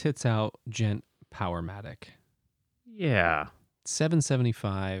money. the Tits Out Gent Powermatic, Yeah.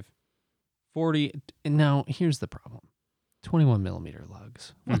 775, 40. And now here's the problem: 21 millimeter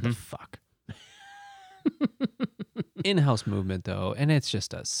lugs. What the fuck? In-house movement though, and it's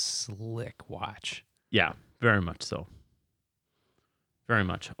just a slick watch. Yeah, very much so. Very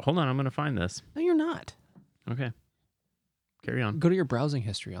much. Hold on, I'm gonna find this. No, you're not. Okay. Carry on. Go to your browsing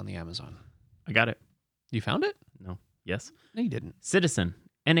history on the Amazon. I got it. You found it? No. Yes. No, you didn't. Citizen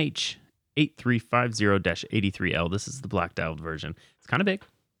NH8350-83L. This is the black dialed version. It's kind of big.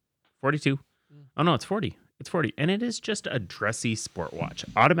 42. Oh, no, it's 40. It's 40. And it is just a dressy sport watch.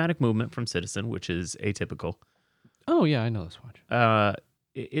 Automatic movement from Citizen, which is atypical. Oh, yeah, I know this watch.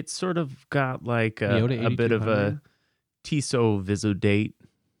 It's sort of got like Miyota a bit of a 8200. Tissot Visodate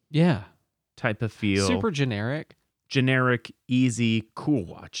Yeah. type of feel. Super generic. Generic, easy, cool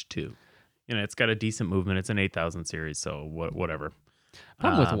watch, too. You know, it's got a decent movement. It's an 8000 series, so whatever.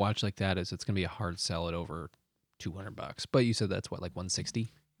 Problem with a watch like that is it's going to be a hard sell at over $200. But you said that's what, like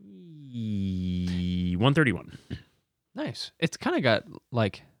 160? 131. Nice. It's kind of got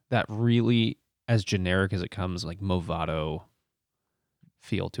like that really as generic as it comes, like Movado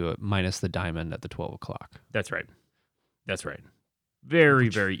feel to it, minus the diamond at the 12 o'clock. That's right. That's right. Very,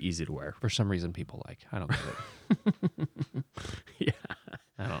 very easy to wear. For some reason, people like. I don't get it. Yeah.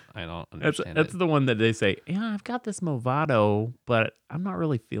 I don't understand That's it. the one that they say, yeah, I've got this Movado, but I'm not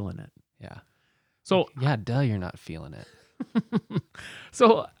really feeling it. Yeah. So, Yeah, duh, you're not feeling it.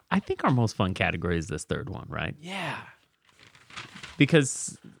 so I think our most fun category is this third one, right? Yeah.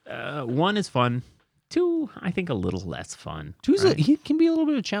 Because one is fun. Two, I think a little less fun. Two's right? he can be a little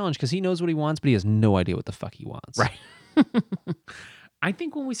bit of a challenge because he knows what he wants, but he has no idea what the fuck he wants. Right. I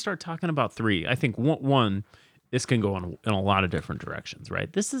think when we start talking about three, I think one, this can go in a lot of different directions,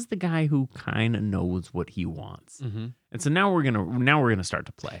 right? This is the guy who kind of knows what he wants, Mm-hmm. and so now we're gonna start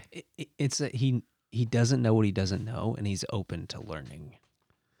to play. It's that he doesn't know what he doesn't know, and he's open to learning.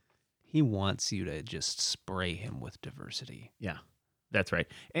 He wants you to just spray him with diversity. Yeah, that's right.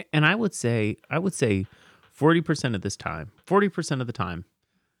 And I would say 40% of the time,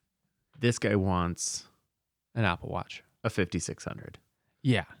 this guy wants An Apple Watch. a 5600.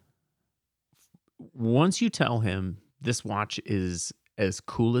 Yeah. Once you tell him this watch is as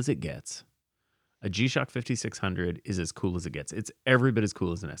cool as it gets, a G-Shock 5600 is as cool as it gets. It's every bit as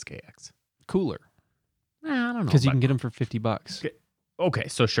cool as an SKX. Cooler. I don't know. Because you about- can get them for $50. Okay,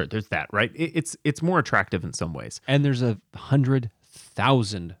 so sure, there's that, right? It's more attractive in some ways. And there's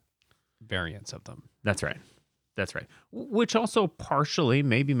 100,000 variants of them. That's right. That's right. Which also partially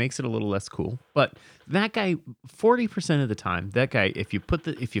maybe makes it a little less cool. But that guy, 40% of the time, that guy, if you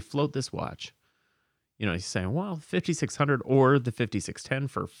float this watch, you know, he's saying, well, 5600 or the 5610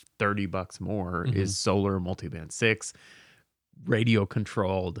 for $30 more is solar multiband 6, radio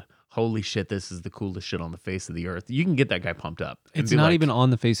controlled. Holy shit, this is the coolest shit on the face of the earth. You can get that guy pumped up. and It's be not like, even on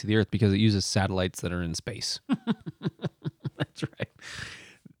the face of the earth because it uses satellites that are in space. That's right.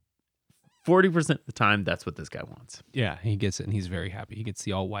 40% of the time, that's what this guy wants. Yeah, he gets it and he's very happy. He gets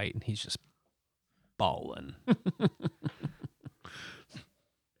the all white and he's just balling.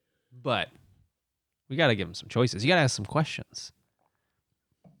 But we got to give him some choices. You got to ask some questions.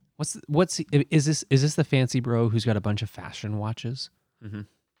 Is this the fancy bro who's got a bunch of fashion watches? Mhm.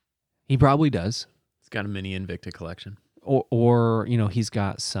 He probably does. He's got a mini Invicta collection. Or you know, he's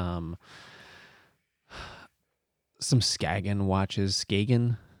got some Skagen watches.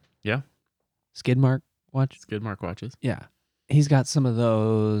 Skagen? Yeah. Skidmark watch? Skidmark watches. Yeah. He's got some of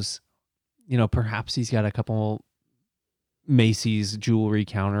those. You know, perhaps he's got a couple Macy's jewelry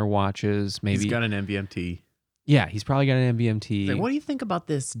counter watches. Maybe. He's got an MVMT. Yeah, he's probably got an MVMT. Like, what do you think about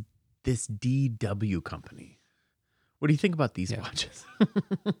this DW company? What do you think about these Yeah. watches?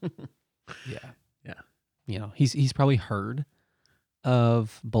 Yeah. Yeah. You know, he's probably heard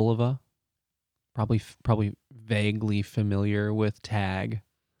of Bulova. Probably vaguely familiar with Tag.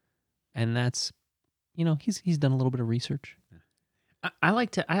 And that's, you know, he's done a little bit of research. I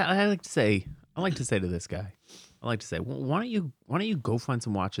like to say to this guy, why don't you go find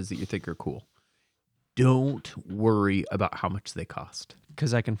some watches that you think are cool? Don't worry about how much they cost.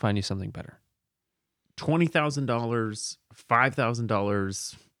 Because I can find you something better. $20,000,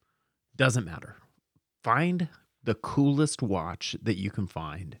 $5,000, doesn't matter. Find the coolest watch that you can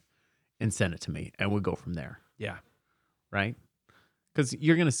find and send it to me, and we'll go from there. Yeah. Right? Because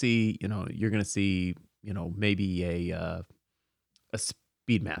you're gonna see, maybe a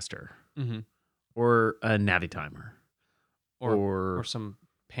Speedmaster Mm-hmm. or a Navitimer Or some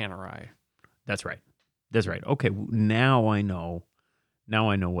Panerai. That's right. That's right. Okay, now I know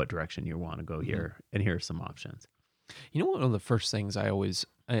what direction you want to go here, and here are some options. You know, one of the first things I always,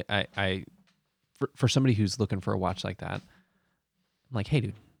 for somebody who's looking for a watch like that, I'm like, hey,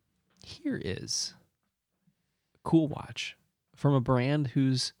 dude, here is a cool watch from a brand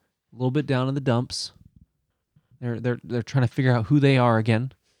who's a little bit down in the dumps. They're trying to figure out who they are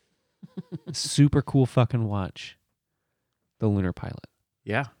again. Super cool fucking watch. The Lunar Pilot.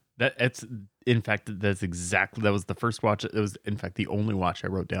 Yeah, that was the first watch. It was in fact the only watch I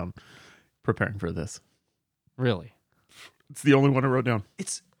wrote down preparing for this. Really? It's the only one I wrote down.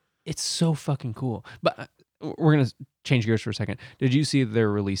 It's so fucking cool. But we're gonna change gears for a second. Did you see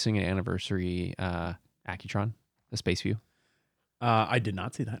they're releasing an anniversary Accutron, the Space View? I did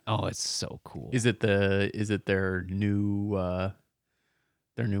not see that. Oh, it's so cool. Is it their new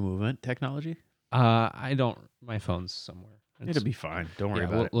movement technology? I don't. My phone's somewhere. It'll be fine. Don't worry Yeah,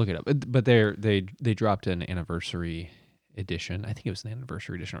 about it. look it up. But they dropped an anniversary edition. I think it was an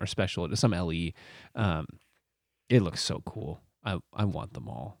anniversary edition or a special edition, some LE. It looks so cool. I want them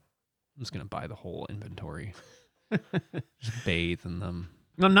all. I'm just gonna buy the whole inventory. Just bathe in them.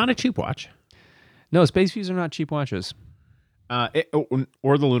 No, not a cheap watch. No, Space Views are not cheap watches.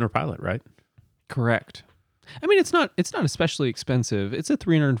 Or the Lunar Pilot, right? Correct. I mean, it's not especially expensive. It's a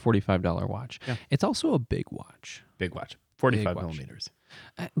 $345 watch. Yeah. It's also a big watch. Big watch, 45 watch. millimeters.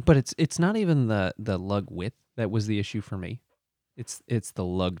 But it's not even the lug width that was the issue for me. It's the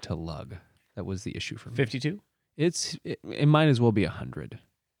lug to lug that was the issue for me. 52. It might as well be 100.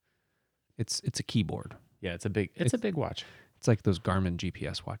 It's a keyboard. Yeah, it's a big watch. It's like those Garmin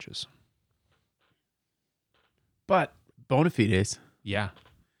GPS watches. But bona fides, Yeah.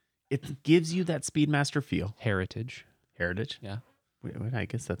 it gives you that Speedmaster feel. Heritage. Heritage. Yeah. Wait, I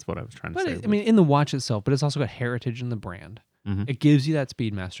guess that's what I was trying to But say. I mean, in the watch itself, but it's also got heritage in the brand. Mhm. It gives you that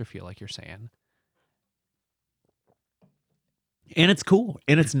Speedmaster feel, like you're saying. And it's cool.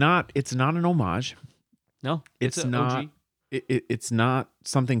 And it's not an homage. No, It's a not. OG. It's not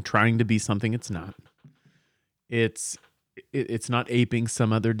something trying to be something it's not. It's not aping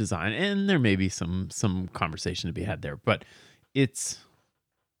some other design, and there may be some conversation to be had there, but it's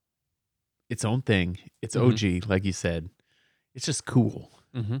its own thing. It's OG, like you said. It's just cool.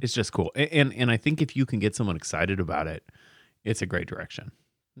 Mm-hmm. It's just cool, and I think if you can get someone excited about it, it's a great direction.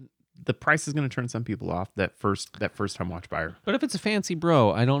 The price is going to turn some people off. That first time watch buyer. But if it's a fancy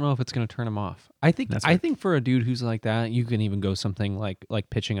bro, I don't know if it's going to turn him off. I think That's I right. think for a dude who's like that, you can even go something like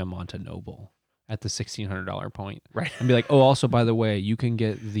pitching a Monta Noble at the $1,600 point, Right. and be like, oh, also by the way, you can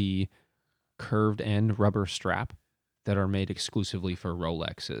get the curved end rubber strap that are made exclusively for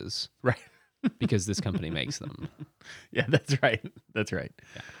Rolexes, Right. because this company makes them. Yeah, that's right. That's right.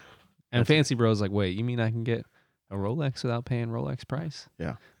 And fancy bro's like, wait, you mean I can get a Rolex without paying Rolex price?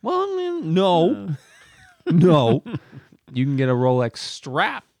 Yeah. Well, I mean, no, no. You can get a Rolex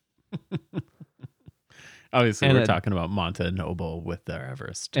strap. Obviously, And we're a- talking about Monta Noble with their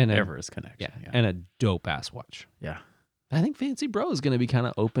Everest And a- Everest connection. Yeah, and a dope ass watch. Yeah. I think Fancy Bro is going to be kind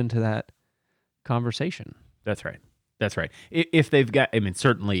of open to that conversation. That's right. That's right. If they've got, I mean,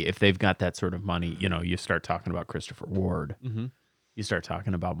 certainly if they've got that sort of money, you start talking about Christopher Ward. Mm-hmm. You start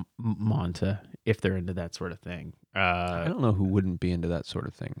talking about Monta if they're into that sort of thing. I don't know who wouldn't be into that sort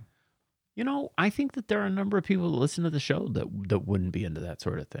of thing. I think that there are a number of people that listen to the show that wouldn't be into that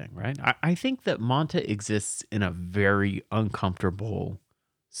sort of thing, right? I think that Monta exists in a very uncomfortable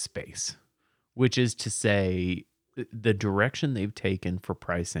space, which is to say the direction they've taken for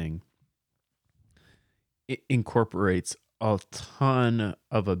pricing it incorporates a ton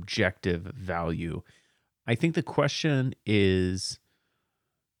of objective value. I think the question is,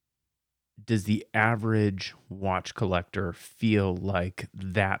 does the average watch collector feel like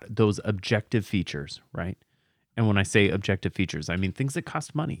those objective features, right? And when I say objective features, I mean things that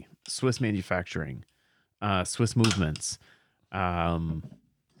cost money, Swiss manufacturing, Swiss movements,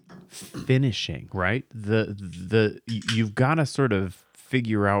 finishing, right? You've got to sort of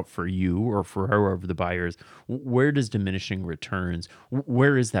figure out for you or for however the buyer is, where does diminishing returns,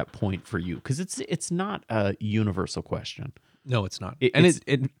 where is that point for you? Because it's not a universal question. No, it's not. It- And it's-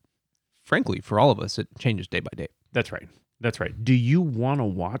 it frankly, for all of us, it changes day by day. That's right. That's right. Do you want a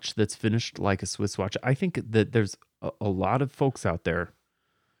watch that's finished like a Swiss watch? I think that there's a lot of folks out there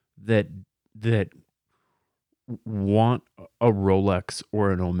that want a Rolex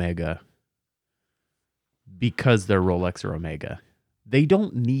or an Omega because they're Rolex or Omega. They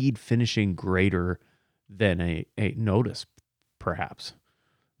don't need finishing greater than a Notice, perhaps.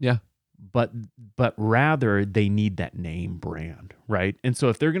 Yeah. But rather they need that name brand, right? And so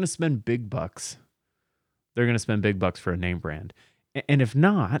if they're going to spend big bucks, they're going to spend big bucks for a name brand. And if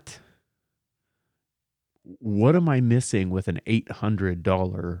not, what am I missing with an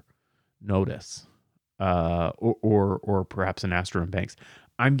 $800 Notice, or perhaps an Astro and Banks?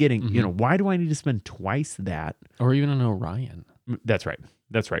 I'm getting, why do I need to spend twice that? Or even an Orion. That's right.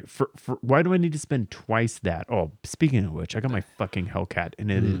 That's right. For why do I need to spend twice that? Oh, speaking of which, I got my fucking Hellcat, and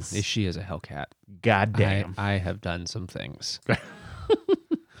it is She is a Hellcat. goddamn. I have done some things.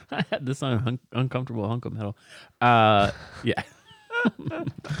 I had this on Uncomfortable Hunk of Metal. Yeah.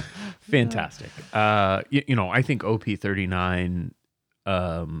 Fantastic. I think OP39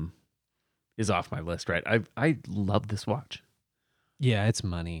 is off my list, right? I love this watch. Yeah, it's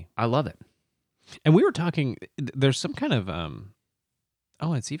money. I love it. And we were talking. There's some kind of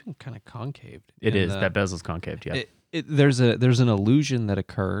oh, it's even kind of concaved. It in is. the- That bezel's concaved, yeah. there's an illusion that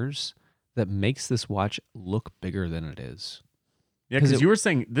occurs that makes this watch look bigger than it is, Yeah, 'cause because it- you were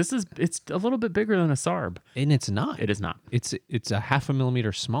saying it's a little bit bigger than a Sarb. and it's not. It is not. It's a 0.5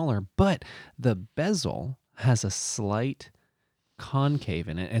 millimeter smaller, but the bezel has a slight concave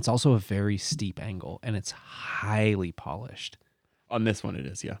in it. It's also a very steep angle, and it's highly polished. On this one, it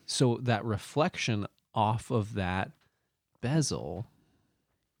is, yeah. So that reflection off of that bezel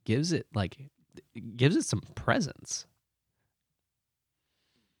gives it some presence.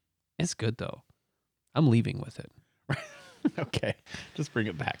 It's good though. I'm leaving with it. Okay, just bring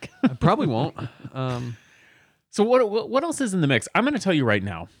it back. I probably won't. So what else is in the mix? I'm going to tell you right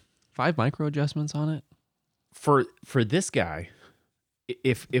now. 5 micro adjustments on it. For this guy,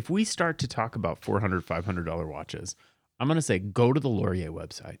 if we start to talk about $400, $500 watches, I'm going to say go to the Laurier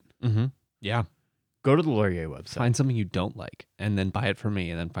website. Mm-hmm. Yeah. Go to the Laurier website. Find something you don't like, and then buy it for me,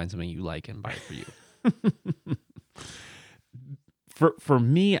 and then find something you like and buy it for you. For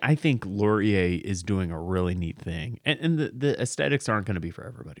me, I think Laurier is doing a really neat thing. And the aesthetics aren't going to be for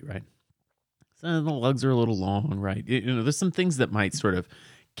everybody, right? So the lugs are a little long, right? There's some things that might sort of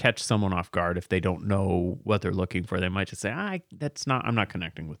catch someone off guard if they don't know what they're looking for. They might just say, I'm not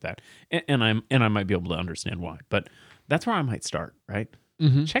connecting with that. And I might be able to understand why. But that's where I might start, right?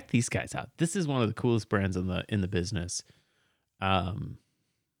 Mm-hmm. Check these guys out. This is one of the coolest brands in the business. And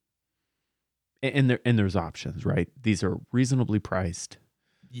there's options, right? These are reasonably priced.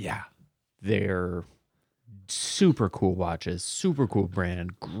 Yeah. They're super cool watches, super cool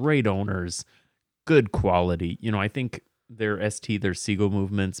brand, great owners, good quality. I think their their Seagull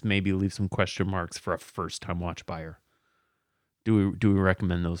movements maybe leave some question marks for a first-time watch buyer. Do we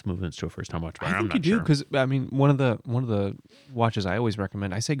recommend those movements to a first-time watch buyer? I I'm think you not do, sure. because I mean, one of the watches I always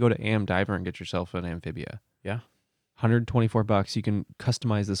recommend. I say go to AM Diver and get yourself an Amphibia. Yeah. $124. You can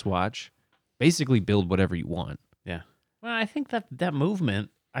customize this watch, basically build whatever you want. Yeah. Well, I think that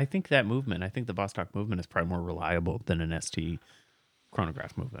movement. I think the Vostok movement is probably more reliable than an ST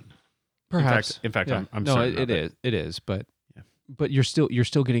chronograph movement. Perhaps. In fact, Yeah. I'm no, certain of it is, but Yeah. but you're still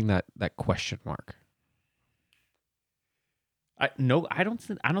getting that question mark. I don't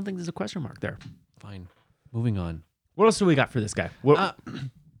think there's a question mark there. Fine. Moving on. What else do we got for this guy? What,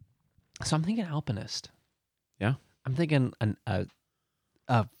 So I'm thinking Alpinist. Yeah? I'm thinking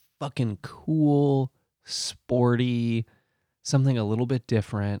a fucking cool, sporty, something a little bit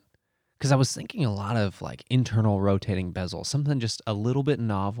different. Because I was thinking a lot of like internal rotating bezel, something just a little bit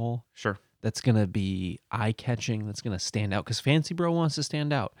novel. Sure. That's going to be eye-catching, that's going to stand out. Because Fancy Bro wants to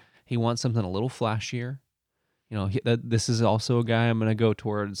stand out. He wants something a little flashier. This is also a guy I'm going to go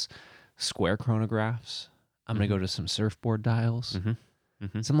towards square chronographs. I'm going to go to some surfboard dials. Mm-hmm.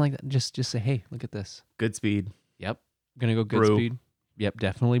 Mm-hmm. Something like that. Just say, hey, look at this. Good speed. Yep. Going to go good Brew. speed. Yep,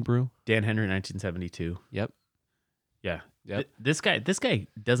 definitely brew. Dan Henry, 1972. Yep. Yeah. Yep. This guy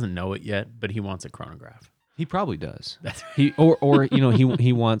doesn't know it yet, but he wants a chronograph. He probably does. That's He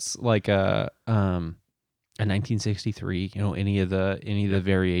he wants like a 1963, any of the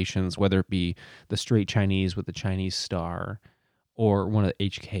variations, whether it be the straight Chinese with the Chinese star or one of the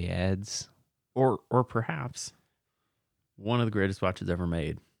HK Eds. or perhaps one of the greatest watches ever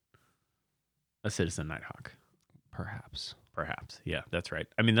made, a Citizen Nighthawk. Perhaps. Yeah, that's right.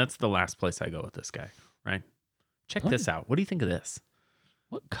 I mean, that's the last place I go with this guy, right? Check this out. What do you think of this?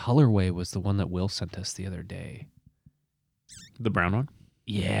 What colorway was the one that Will sent us the other day? The brown one?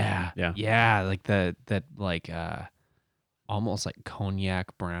 Yeah. Yeah. Yeah, like that almost like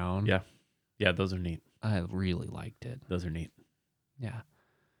cognac brown. Yeah. Yeah, those are neat. I really liked it. Those are neat. Yeah.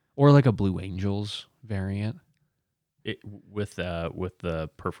 Or like a Blue Angels variant. With the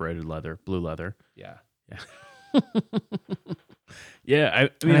perforated leather, blue leather. Yeah. Yeah,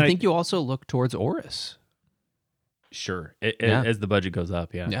 I mean, And I think you also look towards Oris. sure. Yeah. As the budget goes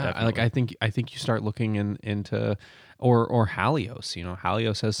up, yeah. Yeah, definitely. I think you start looking into or Halios.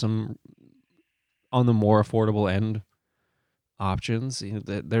 Halios has some on the more affordable end options.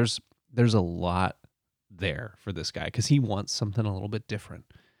 There's a lot there for this guy because he wants something a little bit different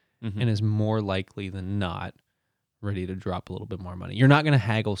Mhm. and is more likely than not ready to drop a little bit more money. You're not going to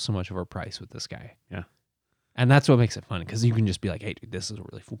haggle so much of a price with this guy. Yeah. And that's what makes it fun because you can just be like, hey, dude, this is a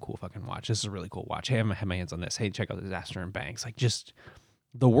really cool fucking watch. This is a really cool watch. Hey, I'm going to have my hands on this. Hey, check out this Astor and Banks. Like, just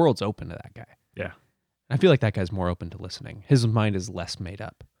the world's open to that guy. Yeah. I feel like that guy's more open to listening. His mind is less made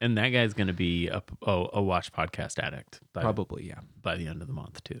up. And that guy's going to be a watch podcast addict Probably, yeah. by the end of the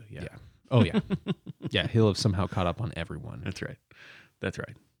month too. Yeah. Yeah. Oh, yeah. Yeah, he'll have somehow caught up on everyone. That's right. That's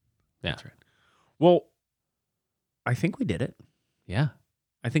right. Yeah. That's right. Well, I think we did it. Yeah.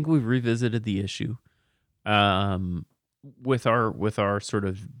 I think we've revisited the issue. With our sort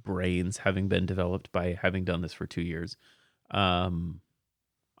of brains having been developed by having done this for 2 years.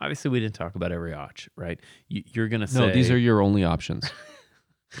 Obviously we didn't talk about every watch, right? You're gonna say No, these are your only options.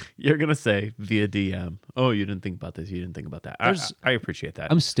 you're gonna say via DM, oh, you didn't think about this, you didn't think about that. I appreciate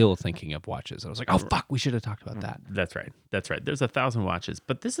that. I'm still thinking of watches. I was like, oh fuck, we should have talked about that. That's right. There's 1,000 watches,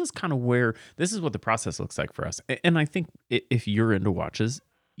 but this is kind of where this is what the process looks like for us. And I think if you're into watches,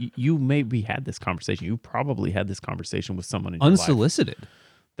 you maybe had this conversation. You probably had this conversation with someone in your life. Unsolicited.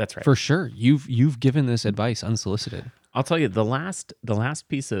 That's right. For sure. You've given this advice unsolicited. I'll tell you the last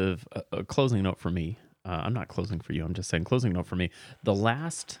piece of a closing note for me. I'm not closing for you. I'm just saying closing note for me. The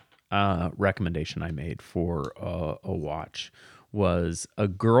last recommendation I made for a watch was a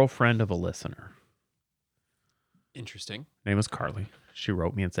girlfriend of a listener. Interesting. Her name was Carly. She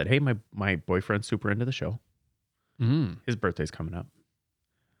wrote me and said, "Hey, my boyfriend's super into the show. His birthday's coming up.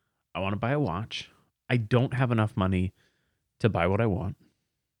 I want to buy a watch. I don't have enough money to buy what I want,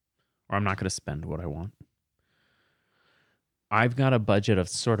 or I'm not going to spend what I want. I've got a budget of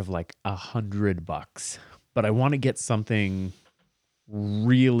sort of like $100, but I want to get something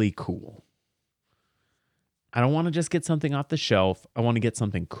really cool. I don't want to just get something off the shelf. I want to get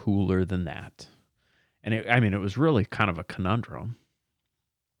something cooler than that." And it was really kind of a conundrum.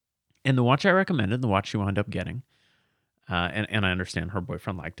 And the watch I recommended, the watch she wound up getting, and I understand her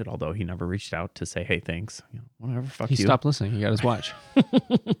boyfriend liked it, although he never reached out to say, "Hey, thanks." Whatever, fuck He you. stopped listening. He got his watch.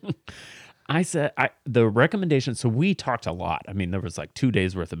 I said the recommendation. So we talked a lot. I mean, there was like 2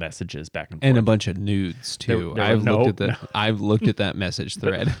 days worth of messages back and forth, And a bunch of nudes too. There were I've looked at that message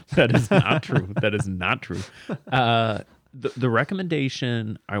thread. That is not true. That is not true. The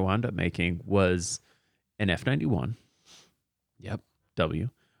recommendation I wound up making was an F91. Yep. W,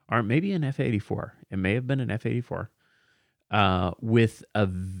 or maybe an F84. It may have been an F84 with a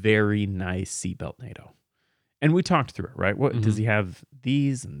very nice seatbelt NATO. And we talked through it, right? What does he have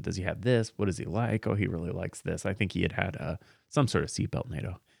these, and does he have this? What does he like? Oh, he really likes this. I think he had some sort of seatbelt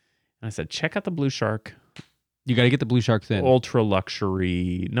NATO. And I said, check out the Blue Shark. You got to get the Blue Shark thin. Ultra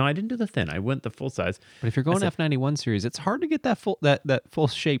luxury. No, I didn't do the thin. I went the full size. But if you're going F91 series, it's hard to get that full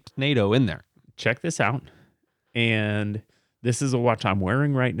shaped NATO in there. Check this out. And this is a watch I'm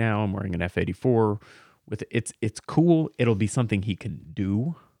wearing right now. I'm wearing an F84 with it's cool. It'll be something he can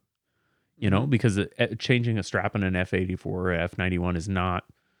do, because changing a strap in an F84 or F91 is not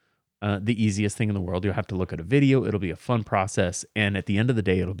the easiest thing in the world. You'll have to look at a video. It'll be a fun process. And at the end of the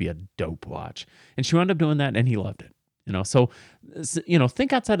day, it'll be a dope watch. And she wound up doing that and he loved it. So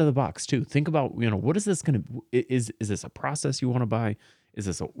think outside of the box too. Think about, what is this going to, is this a process you want to buy? Is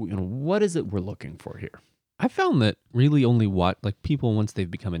this what is it we're looking for here? I found that really only people, once they've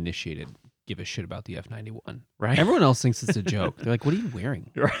become initiated, give a shit about the F91, right? Everyone else thinks it's a joke. They're like, what are you wearing?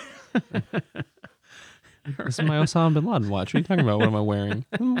 This is my Osama bin Laden watch. What are you talking about? What am I wearing?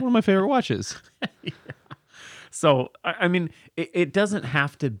 One of my favorite watches. Yeah. So, I mean, it doesn't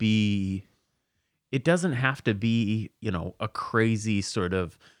have to be, a crazy sort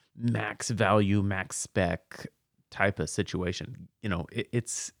of max value, max spec type of situation.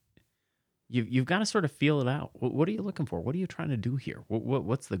 It's, you've got to sort of feel it out. What are you looking for? What are you trying to do here?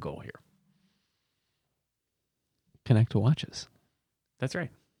 What's the goal here? Connect to watches. That's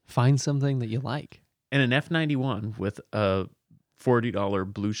right. Find something that you like. And an F91 with a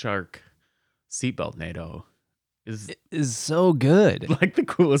 $40 Blue Shark seatbelt NATO is so good. Like the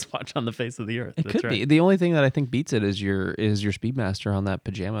coolest watch on the face of the earth. It could be. The only thing that I think beats it is your Speedmaster on that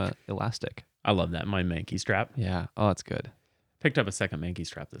pajama elastic. I love that. My Mankey strap. Yeah. Oh, that's good. Picked up a second Mankey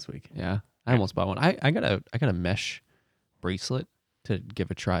strap this week. Yeah. I almost bought one. I got a mesh bracelet to give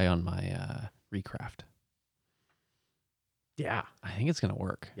a try on my Recraft. Yeah. I think it's gonna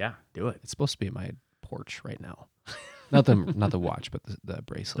work. Yeah, do it. It's supposed to be at my porch right now. not the watch, but the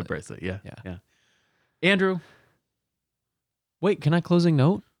bracelet. The bracelet, yeah. Yeah. Andrew. Wait, can I closing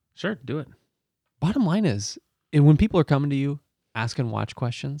note? Sure, do it. Bottom line is, when people are coming to you asking watch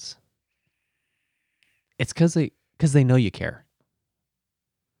questions, it's because they know you care.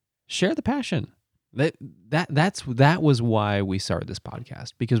 Share the passion. That was why we started this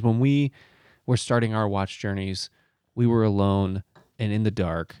podcast, because when we were starting our watch journeys, we were alone and in the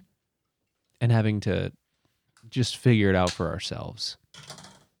dark and having to just figure it out for ourselves.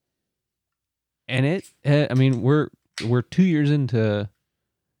 And we're 2 years into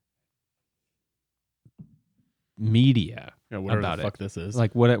media whatever the fuck this is.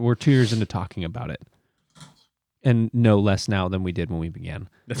 Like we're 2 years into talking about it. And no less now than we did when we began.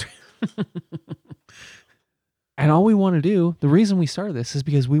 That's right. And all we want to do, the reason we started this is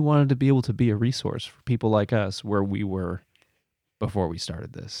because we wanted to be able to be a resource for people like us where we were before we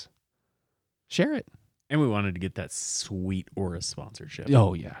started this. Share it. And we wanted to get that sweet Aura sponsorship.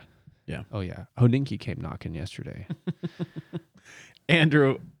 Oh, yeah. Yeah. Oh, yeah. Hodinky came knocking yesterday.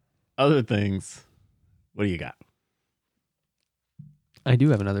 Andrew, other things. What do you got? I do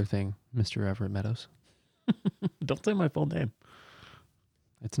have another thing, Mr. Everett Meadows. Don't say my full name.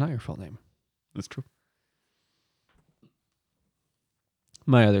 It's not your full name. That's true.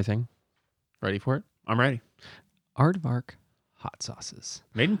 My other thing. Ready for it? I'm ready. Aardvark hot sauces.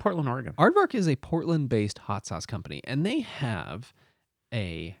 Made in Portland, Oregon. Aardvark is a Portland-based hot sauce company, and they have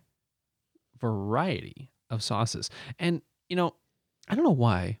a variety of sauces. And, you know, I don't know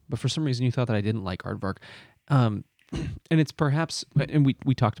why, but for some reason you thought that I didn't like Aardvark. And it's perhaps, and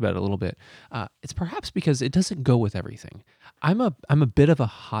we talked about it a little bit. It's perhaps because it doesn't go with everything. I'm a bit of a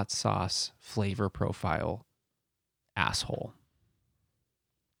hot sauce flavor profile asshole.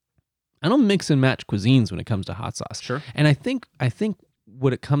 I don't mix and match cuisines when it comes to hot sauce. Sure. And I think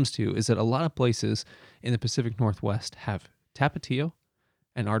what it comes to is that a lot of places in the Pacific Northwest have Tapatio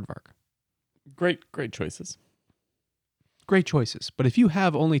and Aardvark. Great choices. Great choices. But if you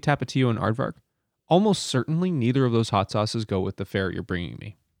have only Tapatio and Aardvark, almost certainly neither of those hot sauces go with the fare you're bringing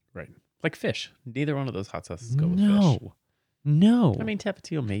me. Right. Like fish. Neither one of those hot sauces go with fish. No. I mean,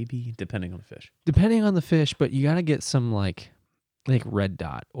 Tapatio maybe, depending on the fish. Depending on the fish, but you got to get some like Red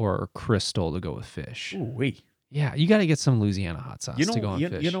Dot or Crystal to go with fish. Ooh, wee. Yeah, you got to get some Louisiana hot sauce to go on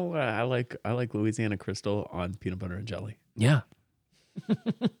fish. You know what I like? I like Louisiana Crystal on peanut butter and jelly. Yeah.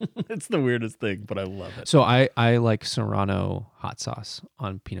 It's the weirdest thing, but I love it. So I like Serrano hot sauce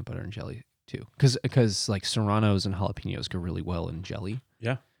on peanut butter and jelly too, because like Serranos and jalapenos go really well in jelly.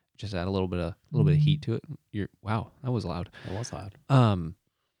 Yeah, Just add a little bit of heat to it. Wow, that was loud. it was loud.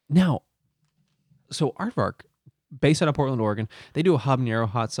 Now, so Aardvark, based out of Portland, Oregon, they do a habanero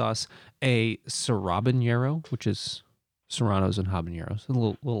hot sauce, a Serrabanero, which is Serranos and habaneros, a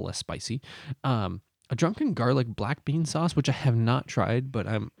little less spicy. A drunken garlic black bean sauce, which I have not tried, but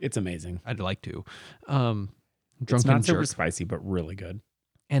It's amazing. I'd like to. It's Drunken not super jerk spicy, but really good.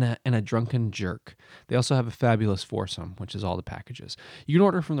 and a drunken jerk. They also have a fabulous foursome, which is all the packages. You can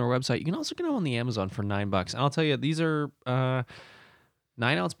order from their website. You can also get them on the Amazon for $9. And I'll tell you, these are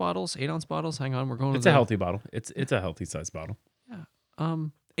 9-ounce bottles, 8-ounce bottles. Hang on, we're going. It's a healthy bottle. It's a healthy size bottle.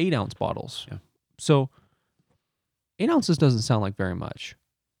 8-ounce bottles. Yeah. So 8 ounces doesn't sound like very much,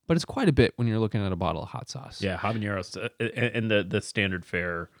 but it's quite a bit when you're looking at a bottle of hot sauce. Yeah, habaneros and the standard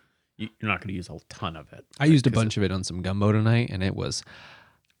fare. You're not going to use a ton of it. I used a bunch of it on some gumbo tonight, and it was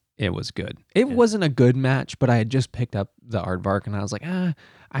good. It wasn't a good match, but I had just picked up the Aardvark, and I was like, I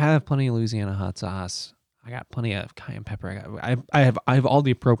have plenty of Louisiana hot sauce. I got plenty of cayenne pepper. I have all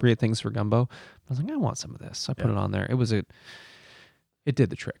the appropriate things for gumbo. I was like, I want some of this. So I put it on there. It did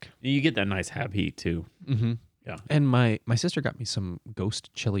the trick. You get that nice hab heat too. Mm-hmm. Yeah. And my sister got me some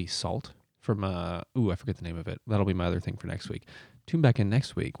ghost chili salt from I forget the name of it. That'll be my other thing for next week. Tune back in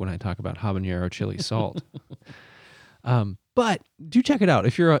next week when I talk about habanero chili salt. But do check it out.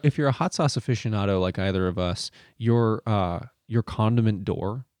 If you're a hot sauce aficionado like either of us, your condiment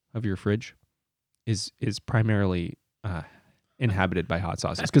door of your fridge is primarily inhabited by hot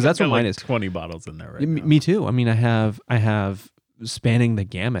sauces, because that's what mine is. 20 bottles in there right now. Me too. I mean, I have spanning the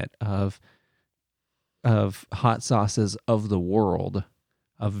gamut of hot sauces of the world,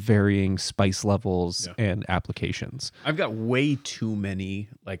 of varying spice levels and applications. I've got way too many,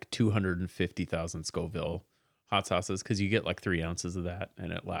 like 250,000 Scoville hot sauces, because you get like 3 ounces of that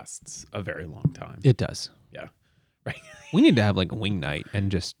and it lasts a very long time. It does. Yeah. Right. We need to have like a wing night and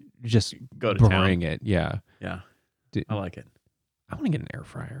just Go to bring town. it. Yeah. Yeah. Dude, I like it. I want to get an air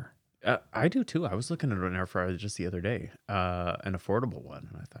fryer. I do too. I was looking at an air fryer just the other day, an affordable one,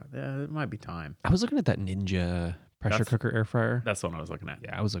 and I thought, yeah, it might be time. I was looking at that Ninja pressure cooker air fryer. That's the one I was looking at.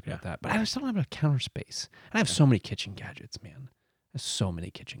 Yeah, I was looking at that, but I just don't have a counter space. And I have so many kitchen gadgets, man. I have so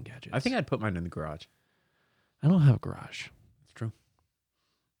many kitchen gadgets. I think I'd put mine in the garage. I don't have a garage. It's true.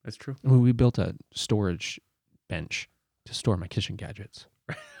 It's true. I mean, we built a storage bench to store my kitchen gadgets.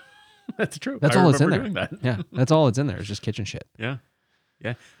 That's true. That's I all that's in remember there. doing that. Yeah, that's all it's in there. It's just kitchen shit. Yeah.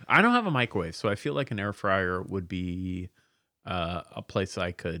 Yeah. I don't have a microwave, so I feel like an air fryer would be a place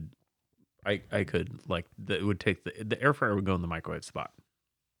I could like, that would take the air fryer would go in the microwave spot.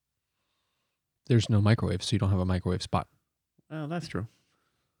 There's no microwave, so you don't have a microwave spot. Well, that's true.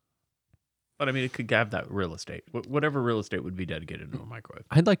 But I mean, it could have that real estate. Whatever real estate would be dedicated to a microwave.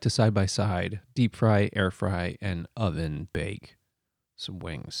 I'd like to side by side deep fry, air fry, and oven bake some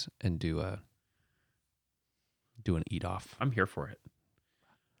wings and do an eat off. I'm here for it.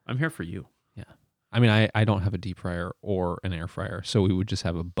 I'm here for you. Yeah. I mean, I don't have a deep fryer or an air fryer, so we would just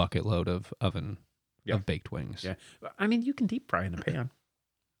have a bucket load of oven Yeah. of baked wings. Yeah, I mean, you can deep fry in a pan.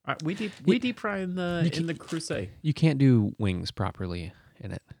 We deep fry in the Crusade. You can't do wings properly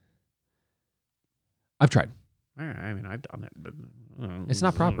in it. I've tried. I mean, I've done it, but It's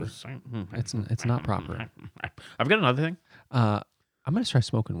not proper. It's not proper. I've got another thing. I'm gonna try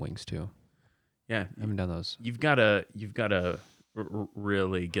smoking wings too. Yeah, I haven't done those. you've got to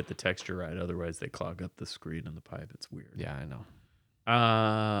really get the texture right, otherwise they clog up the screen and the pipe. It's weird. Yeah, I know.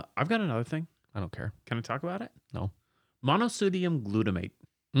 I've got another thing. I don't care. Can I talk about it? No. Monosodium glutamate,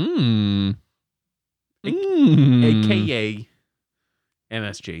 Mmm. aka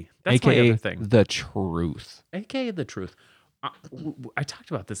MSG. That's my AKA other thing. the truth. AKA the truth. I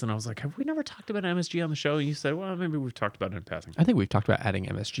talked about this and I was like, have we never talked about MSG on the show? And you said, well, maybe we've talked about it in passing. I think we've talked about adding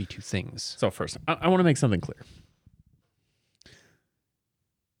MSG to things. So first, I want to make something clear.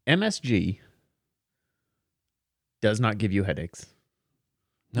 MSG does not give you headaches.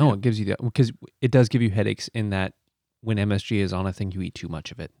 No, it gives you that because it does give you headaches in that when MSG is on a thing, you eat too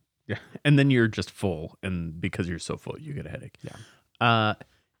much of it. Yeah. And then you're just full. And because you're so full, you get a headache. Yeah.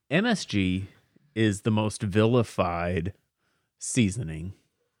 MSG is the most vilified seasoning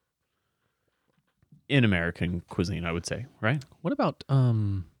in American cuisine, I would say, right? What about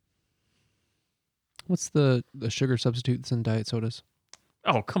what's the sugar substitute that's in diet sodas?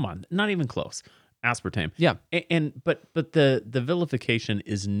 Oh, come on. Not even close. Aspartame. Yeah. But the vilification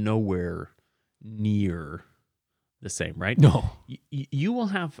is nowhere near the same, right? No. You will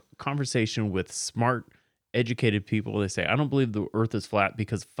have conversation with smart, educated people. They say, I don't believe the earth is flat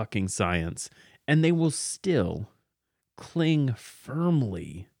because fucking science. And they will still cling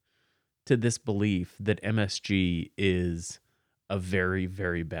firmly to this belief that MSG is a very,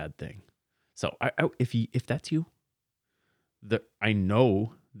 very bad thing. So if that's you, I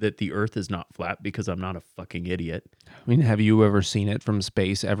know that the earth is not flat because I'm not a fucking idiot. I mean, have you ever seen it from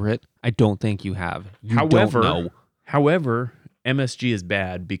space, Everett? I don't think you have. You don't know. However, MSG is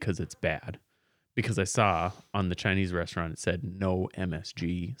bad because it's bad. Because I saw on the Chinese restaurant, it said no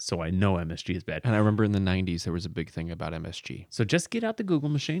MSG. So I know MSG is bad. And I remember in the 90s, there was a big thing about MSG. So just get out the Google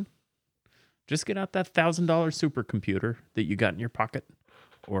machine. Just get out that $1,000 supercomputer that you got in your pocket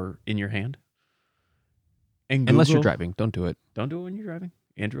or in your hand. And Unless you're Google- driving, don't do it. Don't do it when you're driving.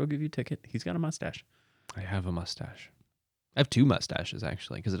 Andrew will give you a ticket. He's got a mustache. I have a mustache. I have two mustaches,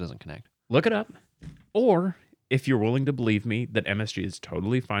 actually, because it doesn't connect. Look it up. Or if you're willing to believe me that MSG is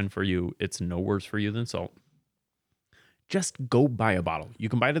totally fine for you, it's no worse for you than salt, just go buy a bottle. You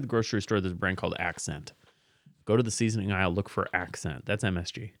can buy it at the grocery store. There's a brand called Accent. Go to the seasoning aisle, look for Accent. That's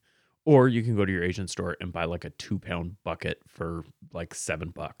MSG. Or you can go to your Asian store and buy like a 2-pound bucket for like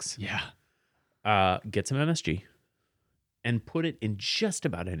 $7. Yeah. Get some MSG and put it in just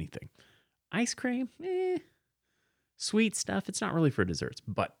about anything. Ice cream, sweet stuff. It's not really for desserts,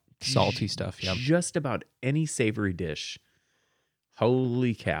 but Salty stuff, yeah. just about any savory dish.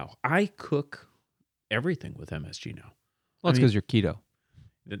 Holy cow. I cook everything with MSG now. Well, it's because you're keto.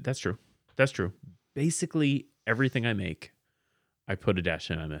 That's true. That's true. Basically, everything I make, I put a dash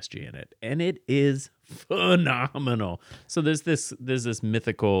of MSG in it, and it is phenomenal. So there's this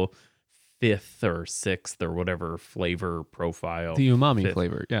mythical 5th or 6th or whatever flavor profile. The umami Fifth.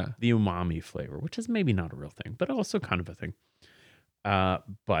 flavor, yeah. The umami flavor, which is maybe not a real thing, but also kind of a thing.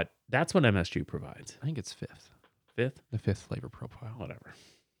 But that's what MSG provides. I think it's 5th. 5th, The 5th flavor profile. whatever.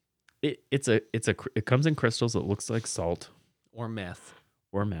 It comes in crystals. It looks like salt Or meth.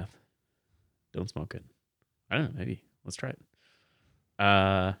 or meth. Don't smoke it. I don't know. Maybe let's try it.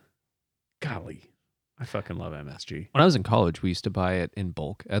 Golly, I fucking love MSG. When I was in college, we used to buy it in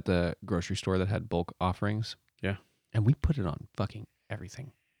bulk at the grocery store that had bulk offerings. Yeah. And we put it on fucking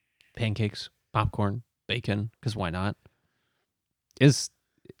everything. Pancakes, popcorn, bacon, because why not?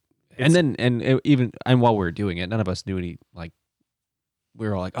 And while we were doing it, none of us knew any, like, we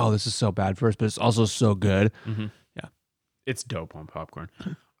were all like, oh, this is so bad for us, but it's also so good. Mm-hmm. Yeah. It's dope on popcorn.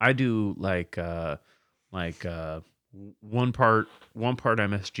 I do like 1 part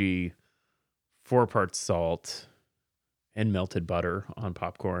MSG, 4 parts salt, and melted butter on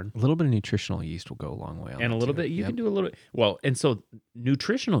popcorn. A little bit of nutritional yeast will go a long way on And that a little too. bit, you Yep. can do a little, well, and so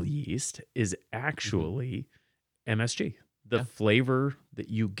nutritional yeast is actually MSG. The Yeah. flavor that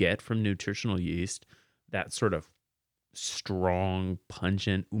you get from nutritional yeast, that sort of strong,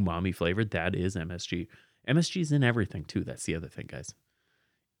 pungent umami flavor, that is MSG. MSG is in everything too. That's the other thing, guys.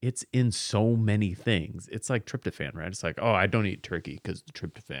 It's in so many things. It's like tryptophan, right? It's like, oh, I don't eat turkey because the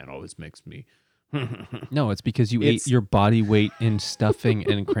tryptophan always makes me. No, it's because you It's- ate your body weight in stuffing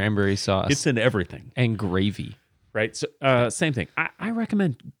and cranberry sauce It's in everything. and gravy. Right. So same thing. I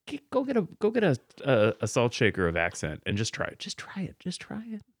recommend go get a salt shaker of Accent and just try it. Just try it. Just try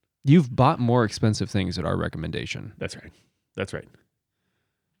it. You've bought more expensive things at our recommendation. That's right. That's right.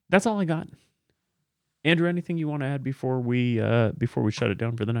 That's all I got. Andrew, anything you want to add before we shut it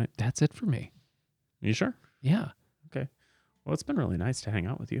down for the night? That's it for me. Are you sure? Yeah, Well, it's been really nice to hang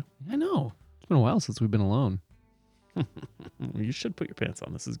out with you. I know. It's been a while since we've been alone. You should put your pants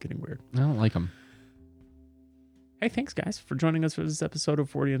on. This is getting weird. I don't like them. Hey, thanks, guys, for joining us for this episode of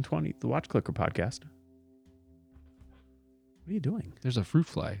 40 and 20, the Watch Clicker podcast. What are you doing? There's a fruit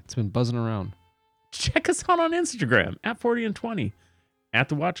fly. It's been buzzing around. Check us out on Instagram at 40 and 20, at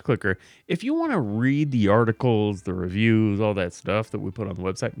the Watch Clicker. If you want to read the articles, the reviews, all that stuff that we put on the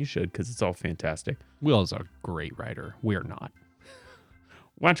website, you should, because it's all fantastic. Will is a great writer. We're not.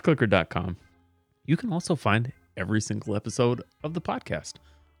 WatchClicker.com. You can also find every single episode of the podcast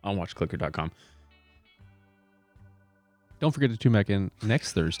on WatchClicker.com. Don't forget to tune back in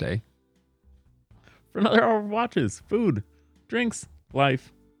next Thursday. For another hour of watches, food, drinks,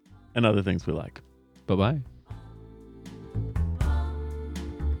 life, and other things we like. Bye-bye.